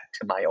go back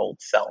to my old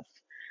self.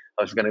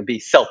 I was going to be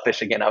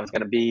selfish again. I was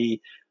going to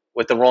be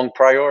with the wrong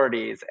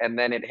priorities. And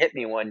then it hit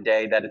me one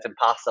day that it's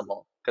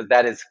impossible because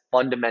that has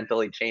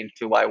fundamentally changed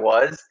who I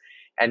was.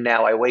 And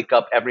now I wake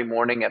up every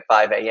morning at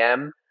 5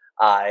 a.m.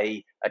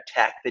 I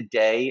attack the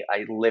day.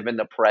 I live in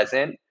the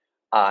present.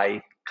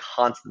 I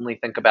constantly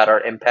think about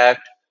our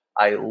impact.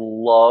 I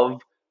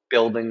love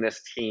building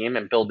this team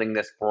and building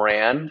this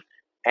brand.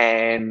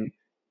 And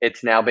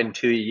it's now been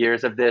 2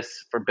 years of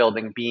this for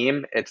building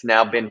Beam. It's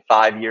now been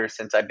 5 years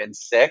since I've been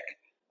sick,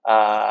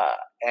 uh,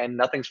 and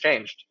nothing's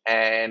changed.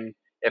 And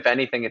if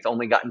anything, it's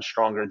only gotten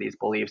stronger. These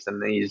beliefs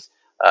and these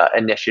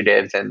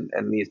initiatives and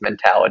these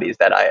mentalities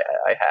that I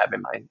have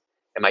in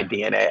my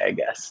DNA, I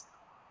guess.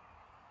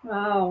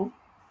 Wow.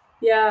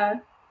 Yeah.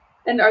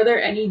 And are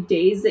there any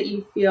days that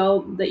you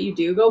feel that you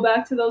do go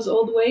back to those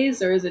old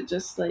ways, or is it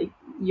just like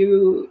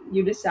you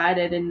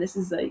decided and this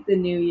is like the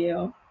new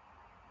you?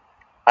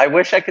 I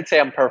wish I could say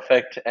I'm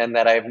perfect and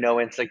that I have no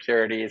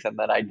insecurities and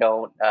that I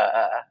don't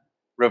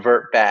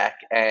revert back.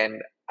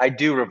 And I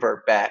do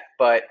revert back,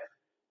 but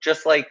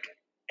just like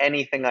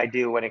anything I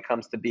do when it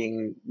comes to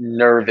being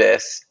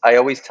nervous, I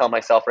always tell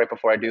myself right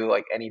before I do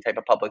like any type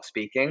of public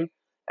speaking,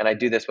 and I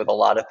do this with a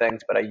lot of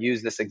things, but I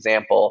use this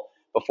example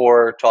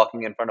before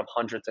talking in front of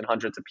hundreds and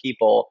hundreds of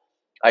people.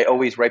 I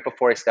always, right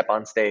before I step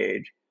on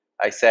stage,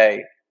 I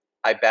say,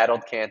 I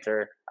battled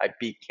cancer, I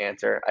beat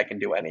cancer, I can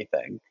do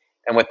anything.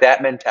 And with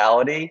that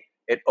mentality,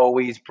 it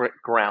always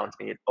grounds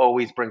me. It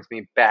always brings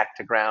me back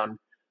to ground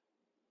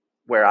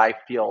where I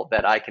feel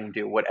that I can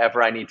do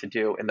whatever I need to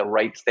do in the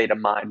right state of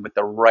mind with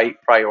the right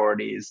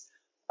priorities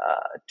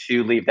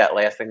to leave that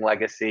lasting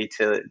legacy,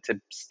 to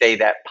stay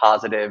that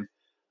positive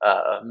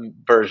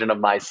version of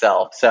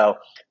myself. So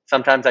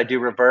sometimes I do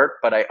revert,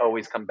 but I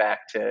always come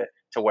back to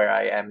where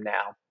I am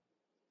now.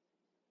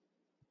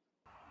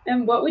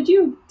 And what would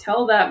you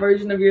tell that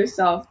version of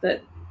yourself,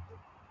 that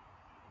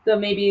the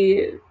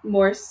maybe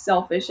more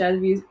selfish,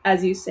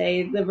 as you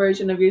say, the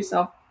version of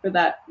yourself for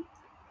that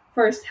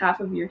first half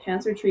of your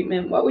cancer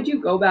treatment? What would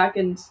you go back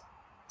and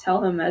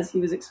tell him as he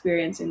was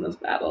experiencing those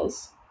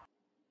battles?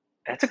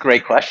 That's a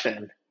great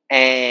question.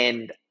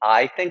 And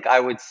I think I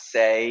would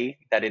say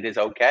that it is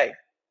okay.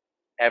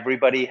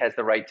 Everybody has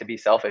the right to be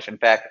selfish. In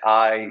fact,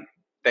 I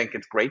think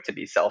it's great to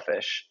be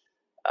selfish.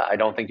 I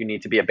don't think you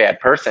need to be a bad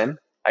person.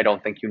 I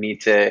don't think you need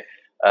to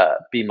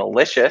be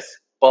malicious,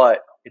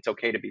 but it's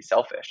okay to be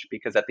selfish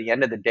because at the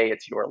end of the day,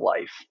 it's your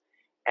life.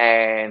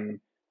 And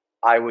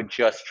I would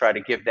just try to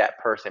give that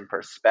person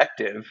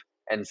perspective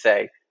and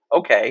say,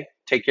 okay,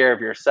 take care of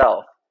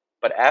yourself.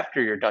 But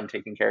after you're done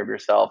taking care of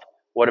yourself,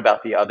 what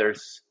about the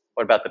others?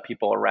 What about the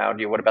people around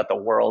you? What about the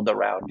world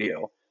around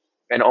you?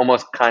 And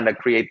almost kind of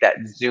create that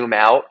zoom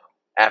out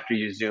after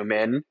you zoom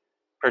in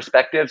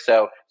perspective.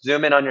 So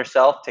zoom in on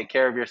yourself, take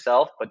care of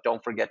yourself, but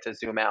don't forget to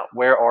zoom out.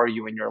 Where are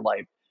you in your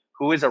life?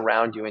 Who is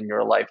around you in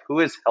your life? Who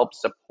has helped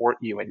support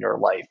you in your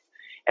life?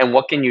 And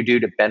what can you do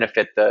to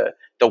benefit the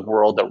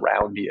world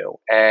around you?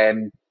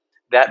 And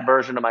that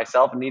version of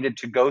myself needed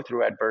to go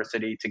through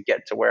adversity to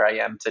get to where I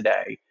am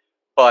today.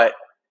 But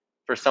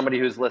for somebody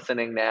who's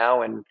listening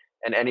now and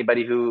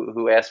anybody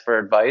who asks for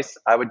advice,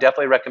 I would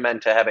definitely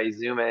recommend to have a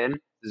zoom in,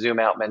 zoom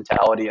out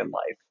mentality in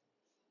life.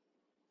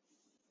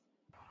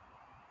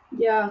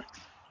 Yeah,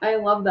 I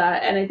love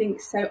that. And I think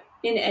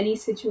in any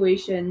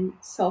situation,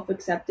 self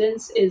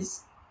acceptance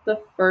is the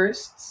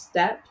first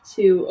step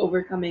to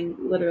overcoming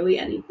literally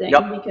anything.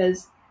 Yep.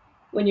 Because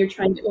when you're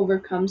trying to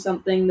overcome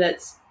something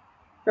that's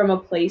from a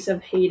place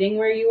of hating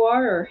where you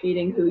are or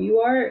hating who you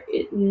are,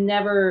 it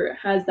never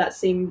has that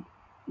same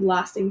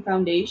lasting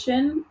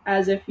foundation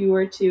as if you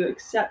were to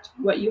accept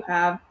what you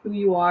have, who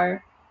you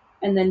are,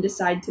 and then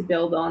decide to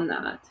build on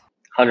that.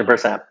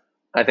 100%.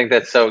 I think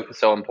that's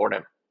so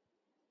important.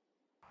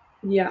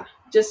 Yeah,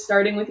 just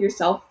starting with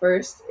yourself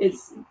first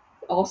is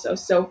also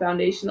so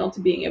foundational to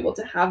being able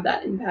to have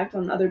that impact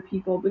on other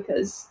people,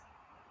 because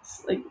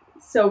it's like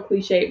so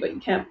cliche, but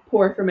you can't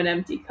pour from an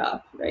empty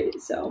cup, right?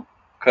 So,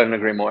 Couldn't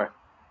agree more.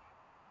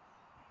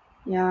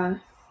 yeah.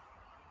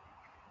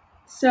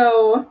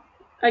 So,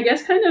 I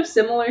guess kind of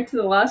similar to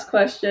the last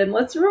question,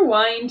 let's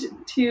rewind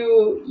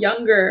to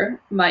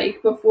younger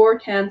Mike, before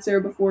cancer,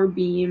 before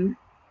Beam.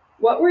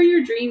 What were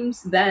your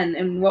dreams then,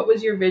 and what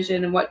was your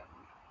vision, and what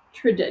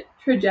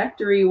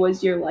trajectory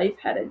was your life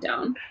headed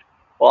down?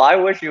 Well, I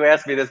wish you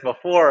asked me this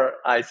before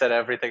I said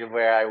everything of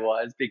where I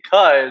was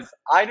because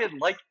I didn't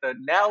like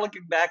now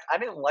looking back, I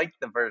didn't like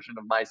the version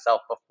of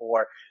myself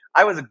before.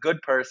 I was a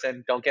good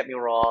person, don't get me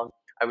wrong.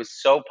 I was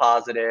so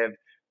positive.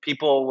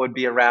 People would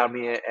be around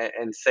me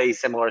and say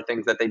similar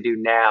things that they do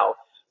now.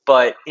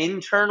 But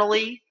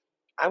internally,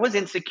 I was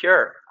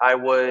insecure. I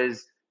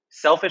was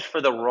selfish for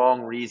the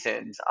wrong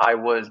reasons. I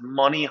was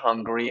money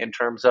hungry in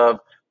terms of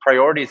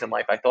priorities in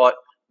life. I thought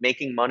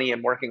making money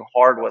and working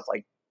hard was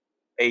like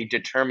a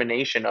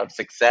determination of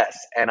success.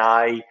 And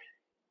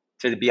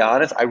to be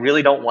honest, I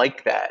really don't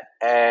like that.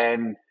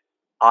 And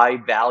I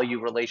value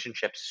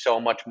relationships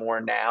so much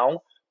more now.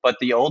 But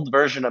the old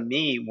version of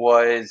me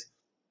was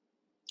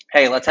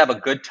hey, let's have a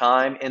good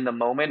time in the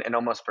moment and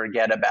almost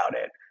forget about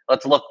it.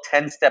 Let's look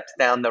 10 steps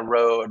down the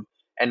road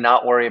and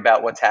not worry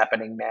about what's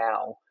happening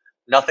now.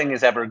 Nothing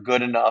is ever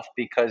good enough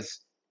because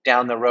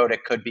down the road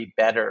it could be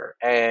better.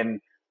 And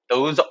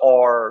those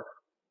are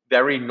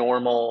very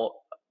normal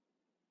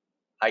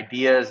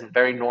ideas,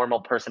 very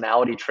normal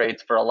personality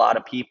traits for a lot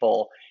of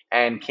people.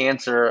 And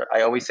cancer,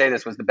 I always say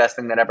this, was the best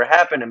thing that ever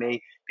happened to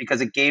me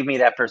because it gave me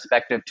that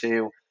perspective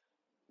to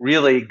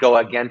really go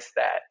against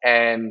that.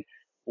 And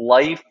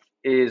life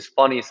is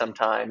funny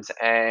sometimes.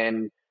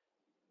 And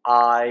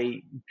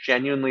I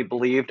genuinely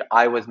believed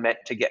I was meant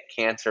to get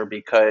cancer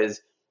because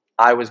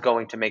I was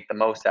going to make the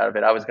most out of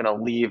it. I was going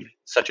to leave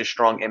such a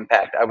strong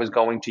impact. I was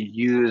going to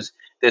use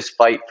this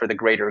fight for the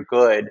greater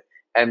good.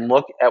 And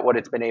look at what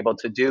it's been able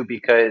to do,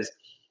 because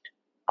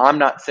I'm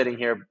not sitting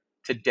here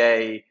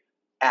today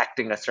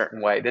acting a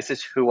certain way. This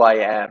is who I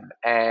am.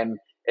 And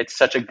it's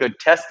such a good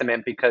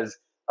testament because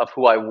of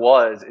who I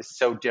was is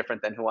so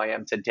different than who I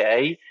am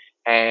today.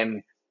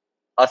 And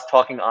us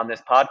talking on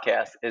this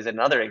podcast is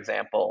another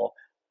example.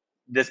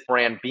 This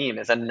brand Beam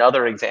is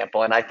another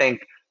example. And I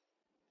think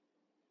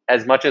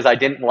as much as I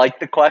didn't like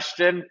the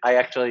question, I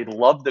actually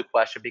love the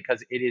question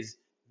because it is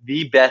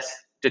the best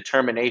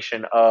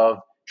determination of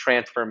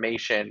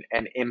transformation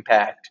and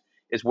impact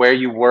is where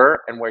you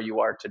were and where you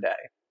are today.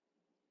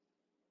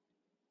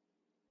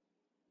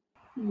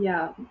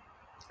 Yeah.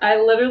 I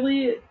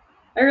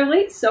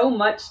relate so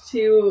much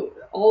to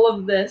all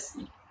of this,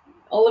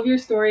 all of your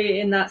story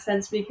in that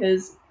sense,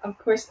 because of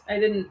course I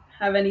didn't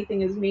have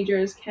anything as major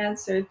as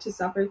cancer to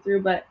suffer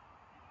through, but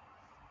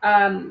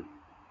um,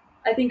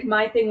 I think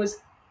my thing was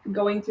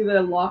going through the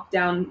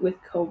lockdown with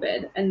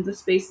COVID and the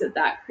space that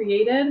that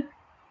created,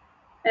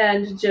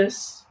 and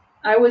just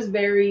I was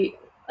very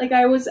like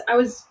I was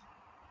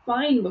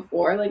fine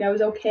before, like I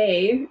was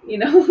okay, you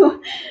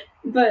know,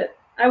 but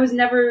I was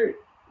never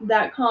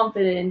that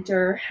confident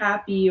or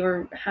happy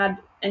or had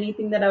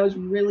anything that I was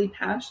really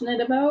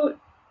passionate about.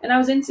 And I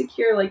was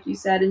insecure, like you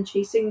said, and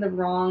chasing the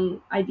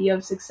wrong idea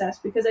of success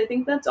because I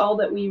think that's all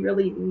that we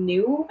really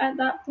knew at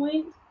that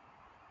point.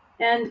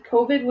 And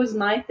COVID was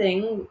my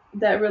thing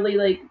that really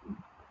like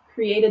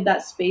created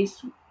that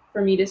space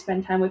for me to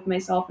spend time with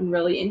myself and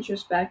really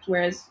introspect,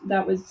 whereas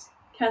that was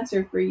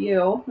cancer for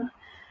you.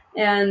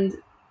 And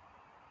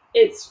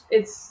it's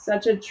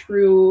such a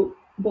true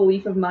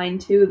belief of mine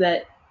too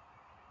that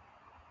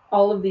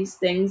all of these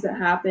things that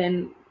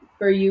happen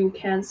for you,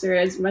 cancer,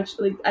 as much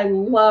like I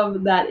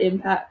love that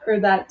impact or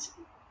that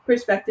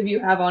perspective you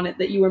have on it,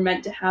 that you were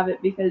meant to have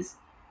it, because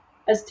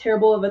as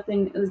terrible of a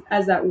thing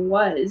as that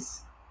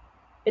was,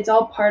 it's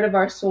all part of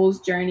our soul's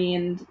journey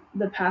and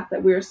the path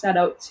that we were set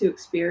out to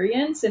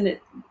experience, and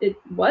it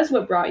was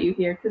what brought you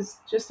here, because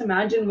just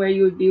imagine where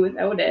you would be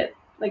without it.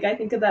 Like I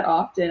think of that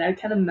often. I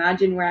can't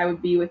imagine where I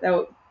would be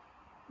without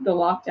the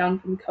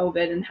lockdown from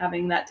COVID and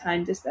having that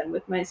time to spend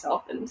with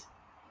myself and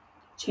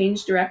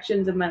change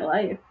directions of my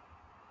life.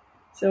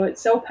 So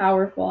it's so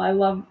powerful. I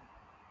love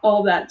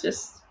all that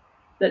just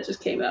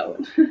came out.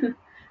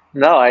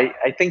 No, I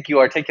think you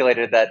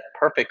articulated that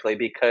perfectly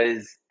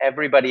because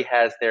everybody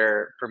has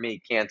their, for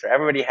me, cancer.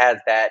 Everybody has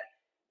that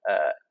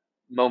uh,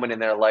 moment in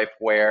their life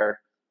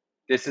where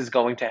this is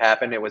going to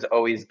happen. It was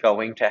always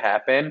going to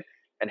happen.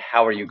 And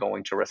how are you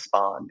going to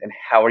respond? And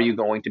how are you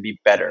going to be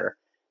better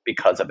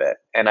because of it?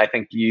 And I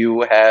think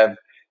you have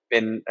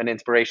been an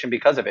inspiration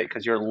because of it,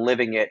 because you're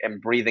living it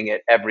and breathing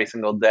it every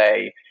single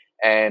day.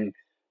 And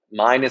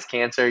mine is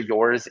cancer.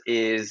 Yours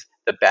is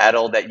the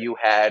battle that you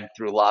had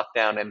through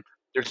lockdown. And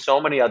there's so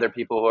many other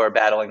people who are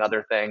battling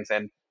other things.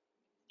 And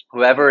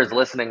whoever is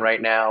listening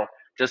right now,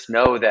 just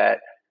know that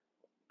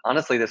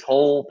honestly, this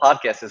whole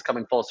podcast is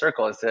coming full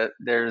circle. Is that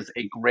there's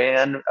a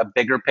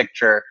bigger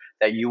picture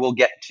that you will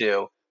get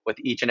to with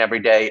each and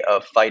every day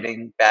of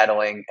fighting,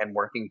 battling, and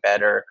working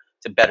better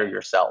to better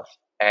yourself.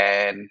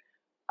 And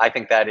I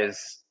think that is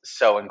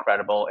so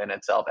incredible in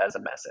itself as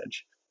a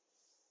message.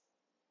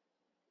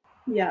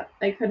 Yeah,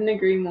 I couldn't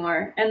agree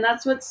more. And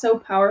that's what's so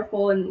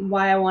powerful and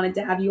why I wanted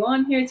to have you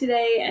on here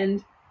today,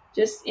 and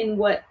just in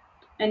what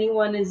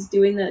anyone is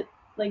doing, that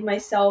like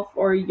myself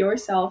or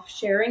yourself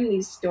sharing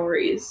these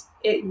stories,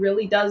 it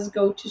really does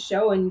go to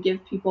show and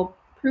give people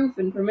proof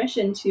and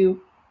permission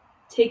to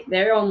take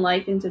their own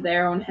life into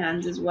their own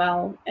hands as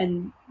well,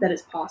 and that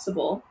it's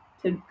possible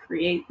to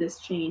create this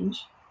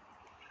change.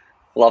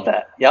 Love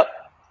that. Yep.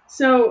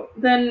 So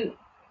then,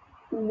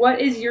 what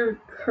is your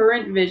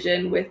current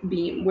vision with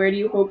Beam? Where do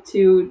you hope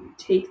to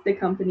take the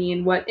company,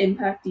 and what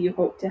impact do you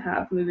hope to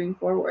have moving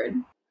forward?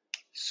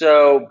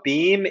 So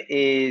Beam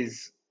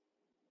is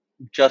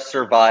just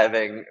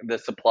surviving the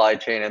supply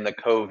chain and the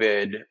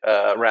COVID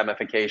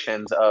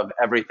ramifications of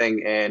everything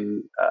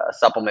in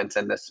supplements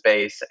in this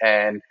space.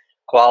 And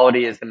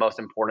quality is the most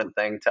important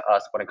thing to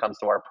us when it comes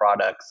to our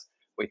products.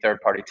 We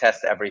third party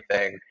test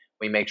everything.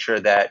 We make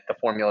sure that the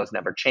formulas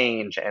never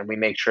change, and we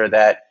make sure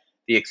that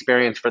the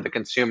experience for the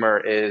consumer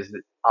is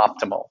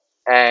optimal.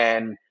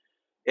 And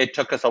it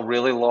took us a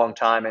really long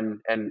time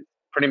and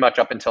pretty much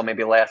up until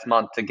maybe last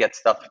month to get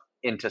stuff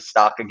into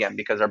stock again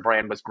because our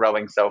brand was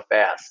growing so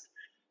fast.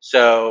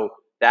 So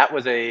that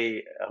was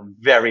a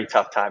very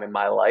tough time in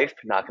my life,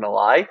 not going to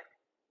lie,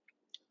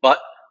 but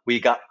we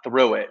got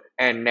through it.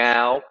 And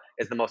now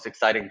is the most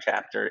exciting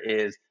chapter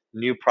is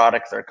new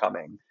products are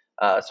coming.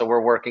 So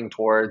we're working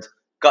towards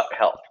gut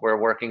health. We're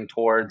working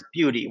towards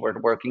beauty. We're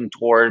working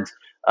towards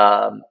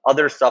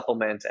other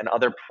supplements and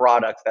other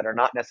products that are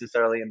not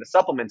necessarily in the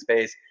supplement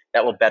space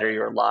that will better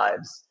your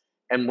lives.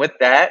 And with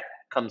that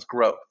comes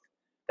growth.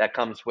 That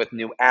comes with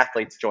new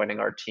athletes joining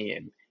our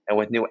team. And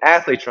with new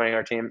athletes joining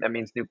our team, that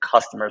means new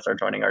customers are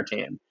joining our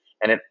team.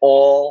 And it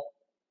all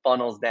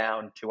funnels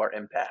down to our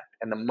impact.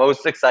 And the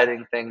most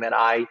exciting thing that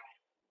I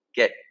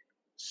get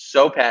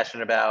so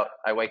passionate about,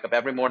 I wake up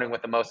every morning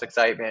with the most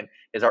excitement,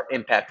 is our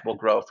impact will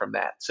grow from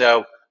that.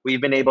 So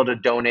we've been able to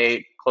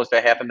donate close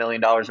to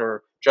 $500,000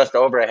 or just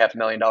over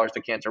 $500,000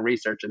 to cancer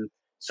research and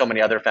so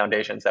many other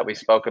foundations that we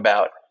spoke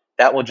about.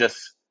 That will just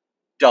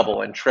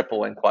double and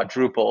triple and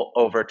quadruple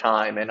over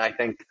time. And I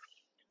think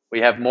we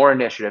have more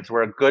initiatives.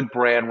 We're a good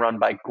brand run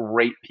by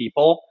great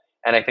people.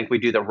 And I think we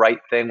do the right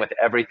thing with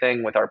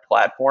everything with our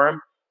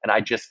platform. And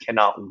I just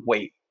cannot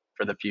wait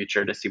for the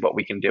future to see what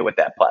we can do with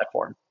that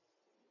platform.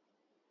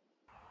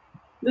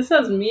 This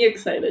has me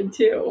excited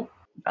too.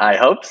 I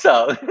hope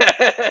so.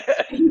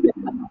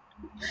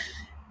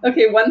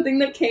 Okay, one thing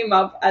that came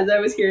up as I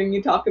was hearing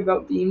you talk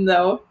about Beam,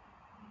 though,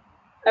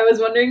 I was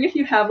wondering if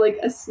you have like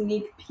a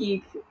sneak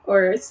peek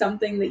or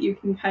something that you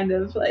can kind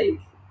of like,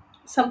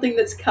 something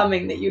that's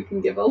coming that you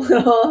can give a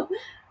little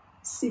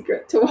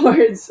secret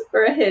towards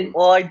or a hint.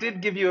 Well, I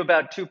did give you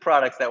about 2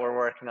 products that we're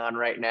working on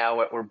right now,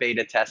 what we're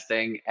beta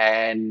testing.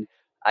 And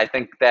I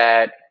think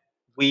that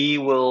we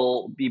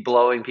will be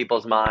blowing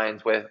people's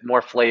minds with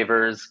more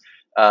flavors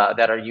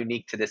that are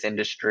unique to this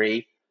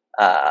industry.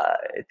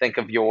 Think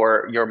of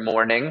your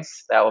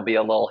mornings. That will be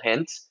a little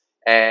hint.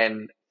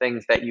 And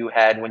things that you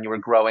had when you were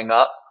growing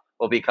up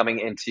will be coming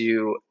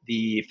into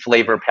the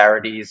flavor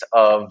parodies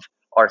of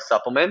our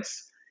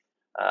supplements.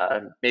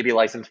 Maybe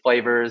licensed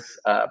flavors,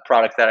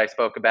 products that I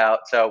spoke about.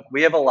 So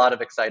we have a lot of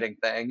exciting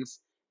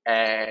things.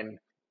 And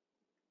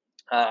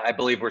I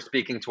believe we're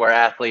speaking to our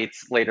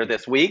athletes later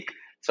this week.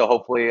 So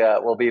hopefully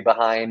we'll be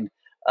behind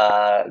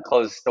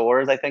closed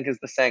doors, I think is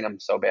the saying.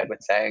 I'm so bad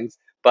with sayings,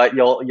 but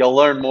you'll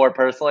learn more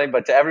personally.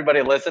 But to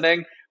everybody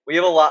listening, we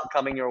have a lot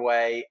coming your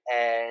way,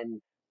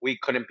 and we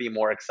couldn't be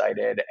more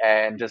excited.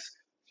 And just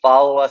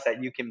follow us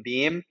at You Can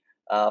Beam.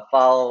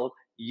 Follow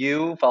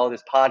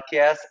this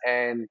podcast,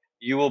 and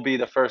you will be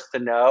the first to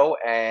know.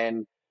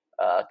 And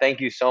thank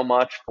you so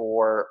much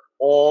for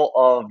all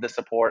of the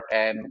support,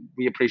 and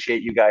we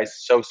appreciate you guys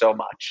so, so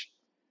much.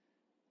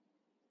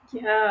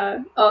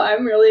 Yeah. Oh,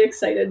 I'm really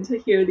excited to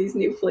hear these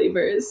new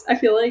flavors. I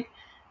feel like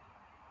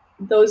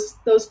those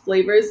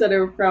flavors that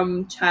are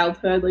from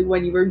childhood, like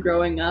when you were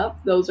growing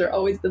up, those are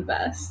always the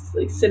best.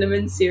 Like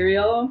cinnamon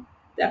cereal,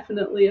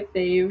 definitely a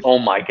fave. Oh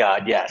my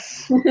God,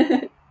 yes.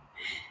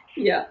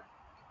 Yeah.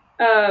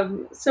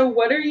 So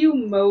what are you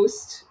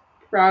most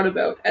proud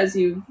about as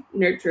you've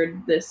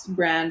nurtured this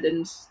brand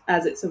and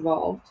as it's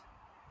evolved?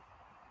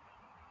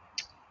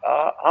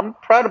 I'm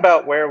proud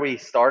about where we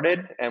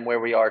started and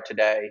where we are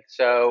today.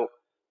 So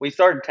we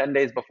started 10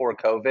 days before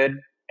COVID,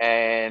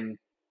 and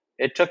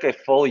it took a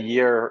full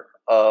year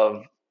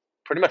of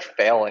pretty much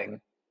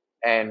failing,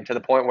 and to the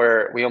point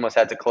where we almost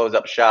had to close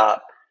up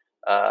shop.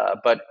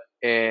 But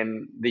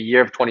in the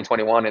year of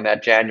 2021, in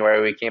that January,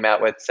 we came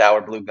out with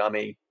Sour Blue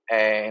Gummy,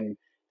 and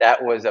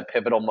that was a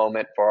pivotal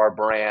moment for our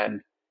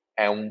brand.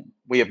 And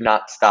we have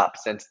not stopped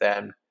since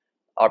then.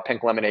 Our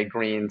pink lemonade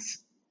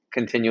greens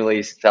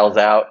continually sells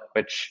out,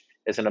 which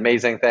is an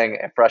amazing thing,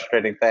 a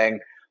frustrating thing.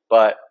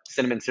 But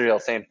cinnamon cereal,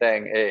 same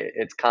thing.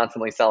 It's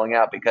constantly selling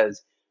out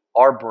because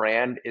our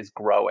brand is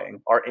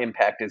growing, our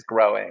impact is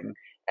growing,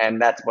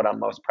 and that's what I'm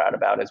most proud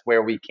about is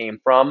where we came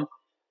from,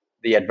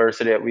 the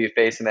adversity that we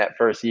faced in that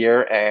first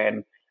year,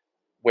 and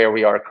where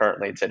we are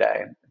currently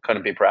today.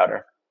 Couldn't be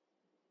prouder.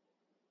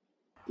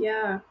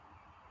 Yeah.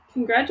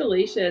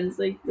 Congratulations.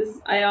 Like this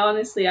I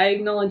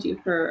acknowledge you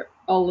for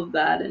all of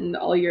that and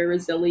all your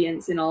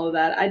resilience and all of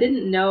that. I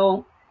didn't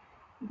know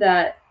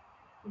that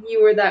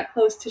you were that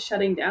close to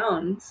shutting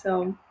down.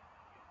 So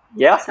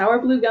Yeah, sour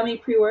blue gummy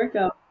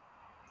pre-workout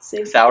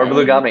saved the Sour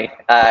Blue day. Gummy.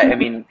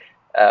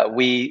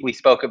 We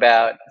spoke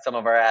about some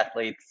of our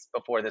athletes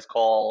before this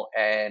call,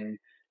 and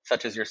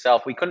such as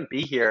yourself, we couldn't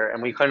be here,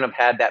 and we couldn't have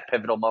had that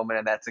pivotal moment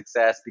and that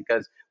success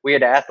because we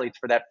had athletes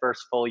for that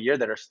first full year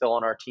that are still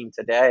on our team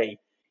today,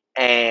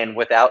 and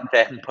without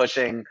them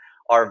pushing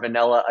our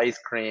vanilla ice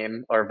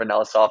cream or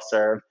vanilla soft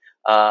serve,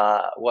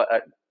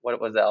 what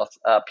was else?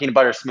 Peanut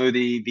butter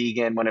smoothie,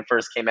 vegan when it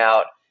first came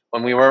out,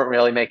 when we weren't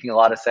really making a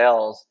lot of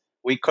sales,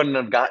 we couldn't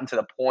have gotten to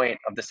the point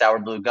of the Sour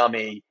Blue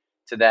Gummy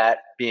to that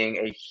being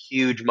a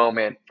huge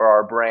moment for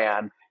our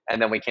brand.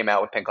 And then we came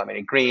out with pink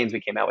lemonade greens,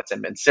 we came out with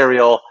cinnamon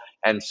cereal,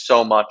 and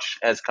so much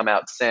has come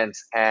out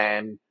since.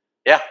 And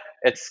yeah,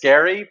 it's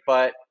scary,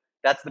 but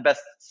that's the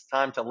best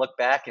time to look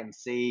back and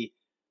see,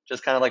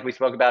 just kind of like we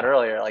spoke about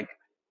earlier, like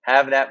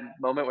have that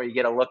moment where you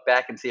get to look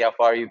back and see how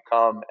far you've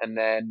come, and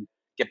then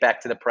get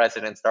back to the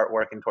present and start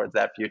working towards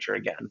that future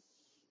again.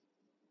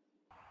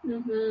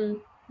 Mm-hmm.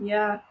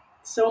 Yeah,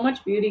 so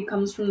much beauty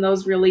comes from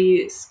those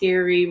really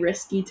scary,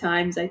 risky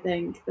times, I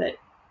think, that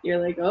you're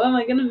like, oh, am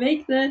I going to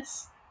make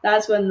this?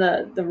 That's when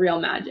the real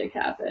magic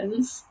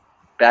happens.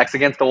 Backs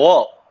against the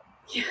wall.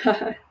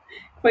 Yeah,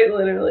 quite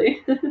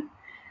literally.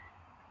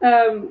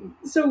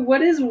 So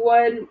what is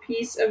one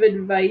piece of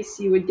advice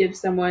you would give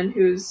someone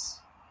who's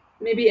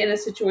maybe in a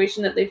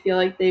situation that they feel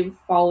like they've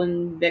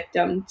fallen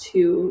victim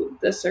to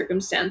the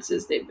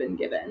circumstances they've been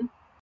given?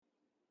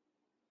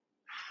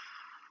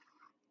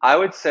 I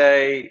would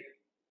say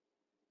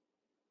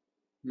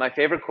my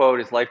favorite quote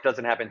is life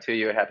doesn't happen to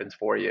you, it happens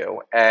for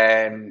you.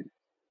 And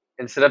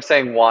instead of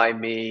saying why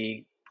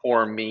me,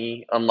 poor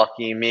me,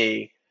 unlucky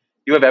me,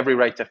 you have every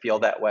right to feel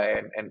that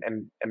way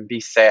and be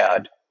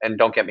sad. And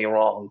don't get me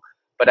wrong.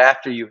 But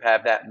after you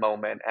have that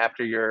moment,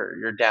 after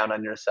you're down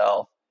on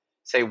yourself,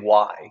 say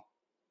why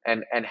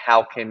and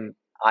how can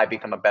I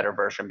become a better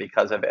version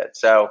because of it.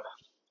 So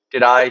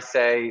did I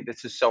say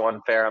this is so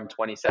unfair? I'm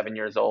 27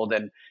 years old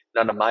and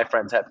none of my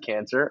friends have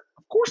cancer.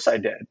 Of course I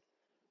did.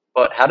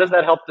 But how does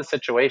that help the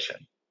situation?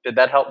 Did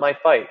that help my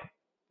fight?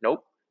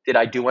 Nope. Did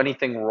I do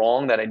anything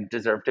wrong that I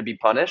deserve to be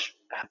punished?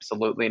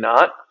 Absolutely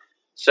not.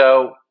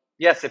 So,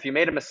 yes, if you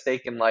made a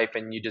mistake in life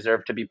and you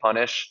deserve to be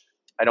punished,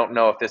 I don't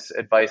know if this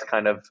advice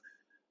kind of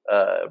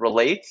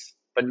relates,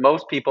 but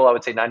most people, I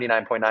would say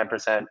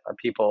 99.9% are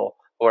people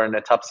who are in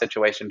a tough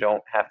situation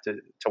don't have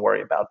to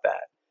worry about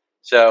that.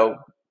 So,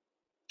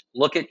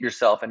 look at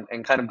yourself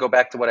and kind of go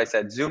back to what I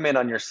said. Zoom in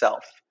on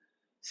yourself.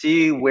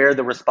 See where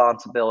the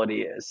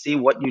responsibility is. See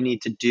what you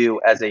need to do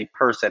as a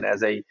person,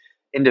 as a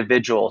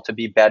individual to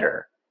be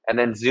better. And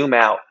then zoom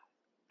out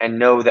and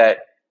know that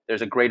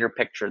there's a greater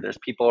picture. There's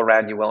people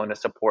around you willing to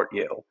support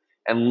you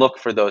and look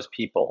for those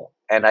people.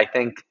 And I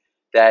think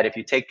that if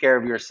you take care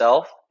of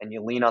yourself and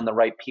you lean on the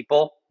right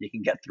people, you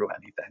can get through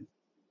anything.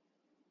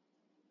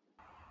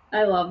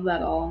 I love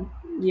that all.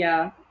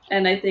 Yeah.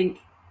 And I think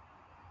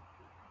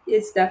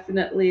it's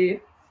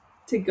definitely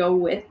to go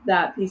with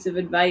that piece of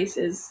advice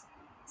is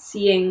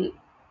seeing,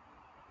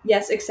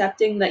 yes,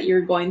 accepting that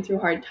you're going through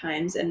hard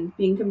times and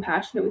being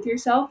compassionate with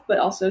yourself, but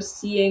also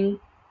seeing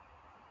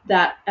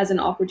that as an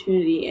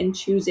opportunity and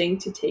choosing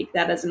to take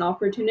that as an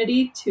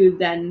opportunity to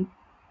then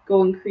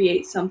go and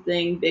create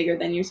something bigger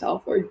than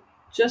yourself or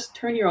just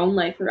turn your own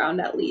life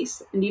around at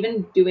least. And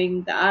even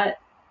doing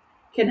that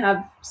can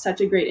have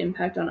such a great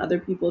impact on other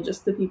people,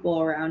 just the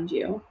people around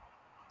you.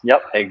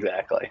 Yep,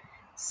 exactly.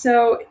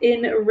 So,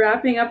 in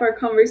wrapping up our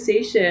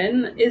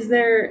conversation, is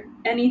there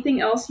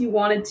anything else you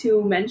wanted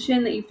to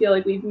mention that you feel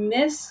like we've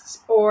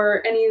missed,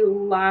 or any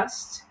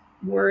last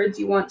words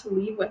you want to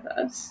leave with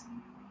us?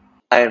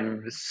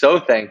 I'm so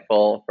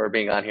thankful for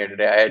being on here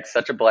today. I had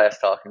such a blast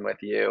talking with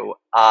you.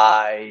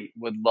 I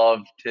would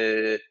love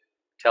to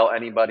tell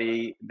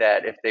anybody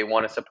that if they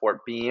want to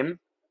support Beam,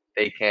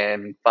 they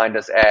can find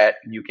us at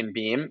You Can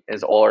Beam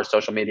is all our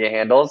social media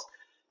handles.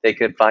 They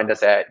could find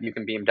us at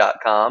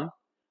youcanbeam.com.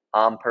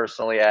 I'm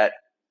personally at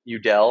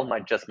Yewdell,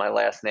 my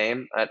last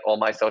name, at all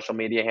my social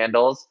media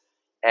handles.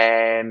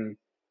 And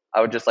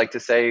I would just like to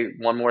say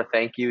one more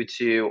thank you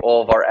to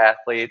all of our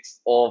athletes,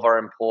 all of our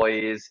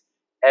employees,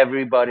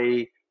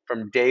 everybody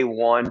from day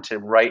one to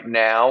right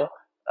now.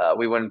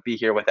 We wouldn't be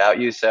here without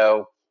you.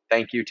 So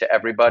thank you to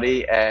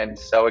everybody and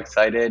so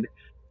excited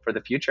for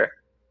the future.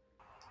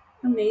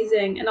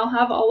 Amazing. And I'll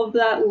have all of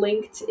that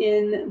linked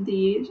in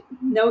the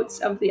notes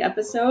of the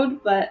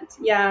episode. But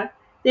yeah,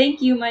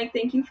 thank you, Mike.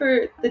 Thank you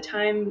for the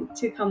time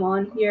to come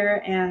on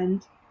here.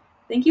 And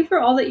thank you for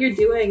all that you're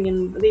doing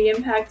and the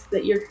impact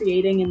that you're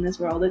creating in this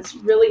world. It's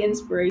really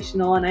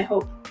inspirational. And I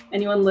hope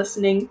anyone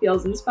listening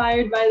feels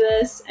inspired by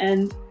this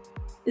and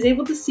is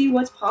able to see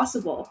what's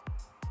possible.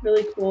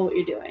 Really cool what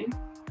you're doing.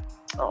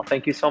 Oh,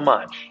 thank you so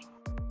much.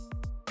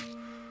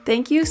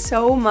 Thank you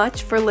so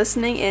much for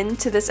listening in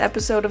to this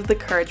episode of The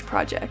Courage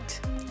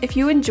Project. If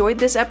you enjoyed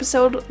this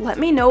episode, let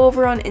me know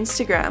over on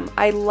Instagram.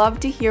 I love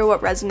to hear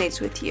what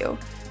resonates with you.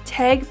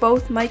 Tag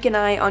both Mike and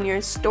I on your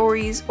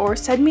stories or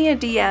send me a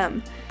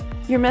DM.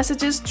 Your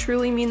messages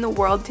truly mean the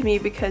world to me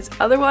because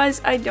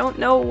otherwise I don't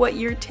know what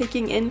you're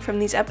taking in from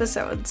these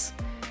episodes.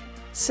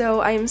 So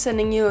I am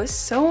sending you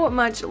so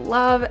much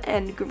love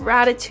and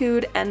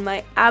gratitude and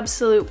my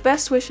absolute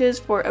best wishes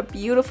for a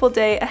beautiful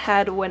day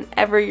ahead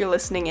whenever you're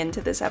listening into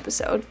this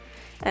episode.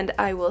 And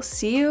I will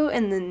see you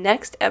in the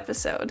next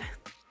episode.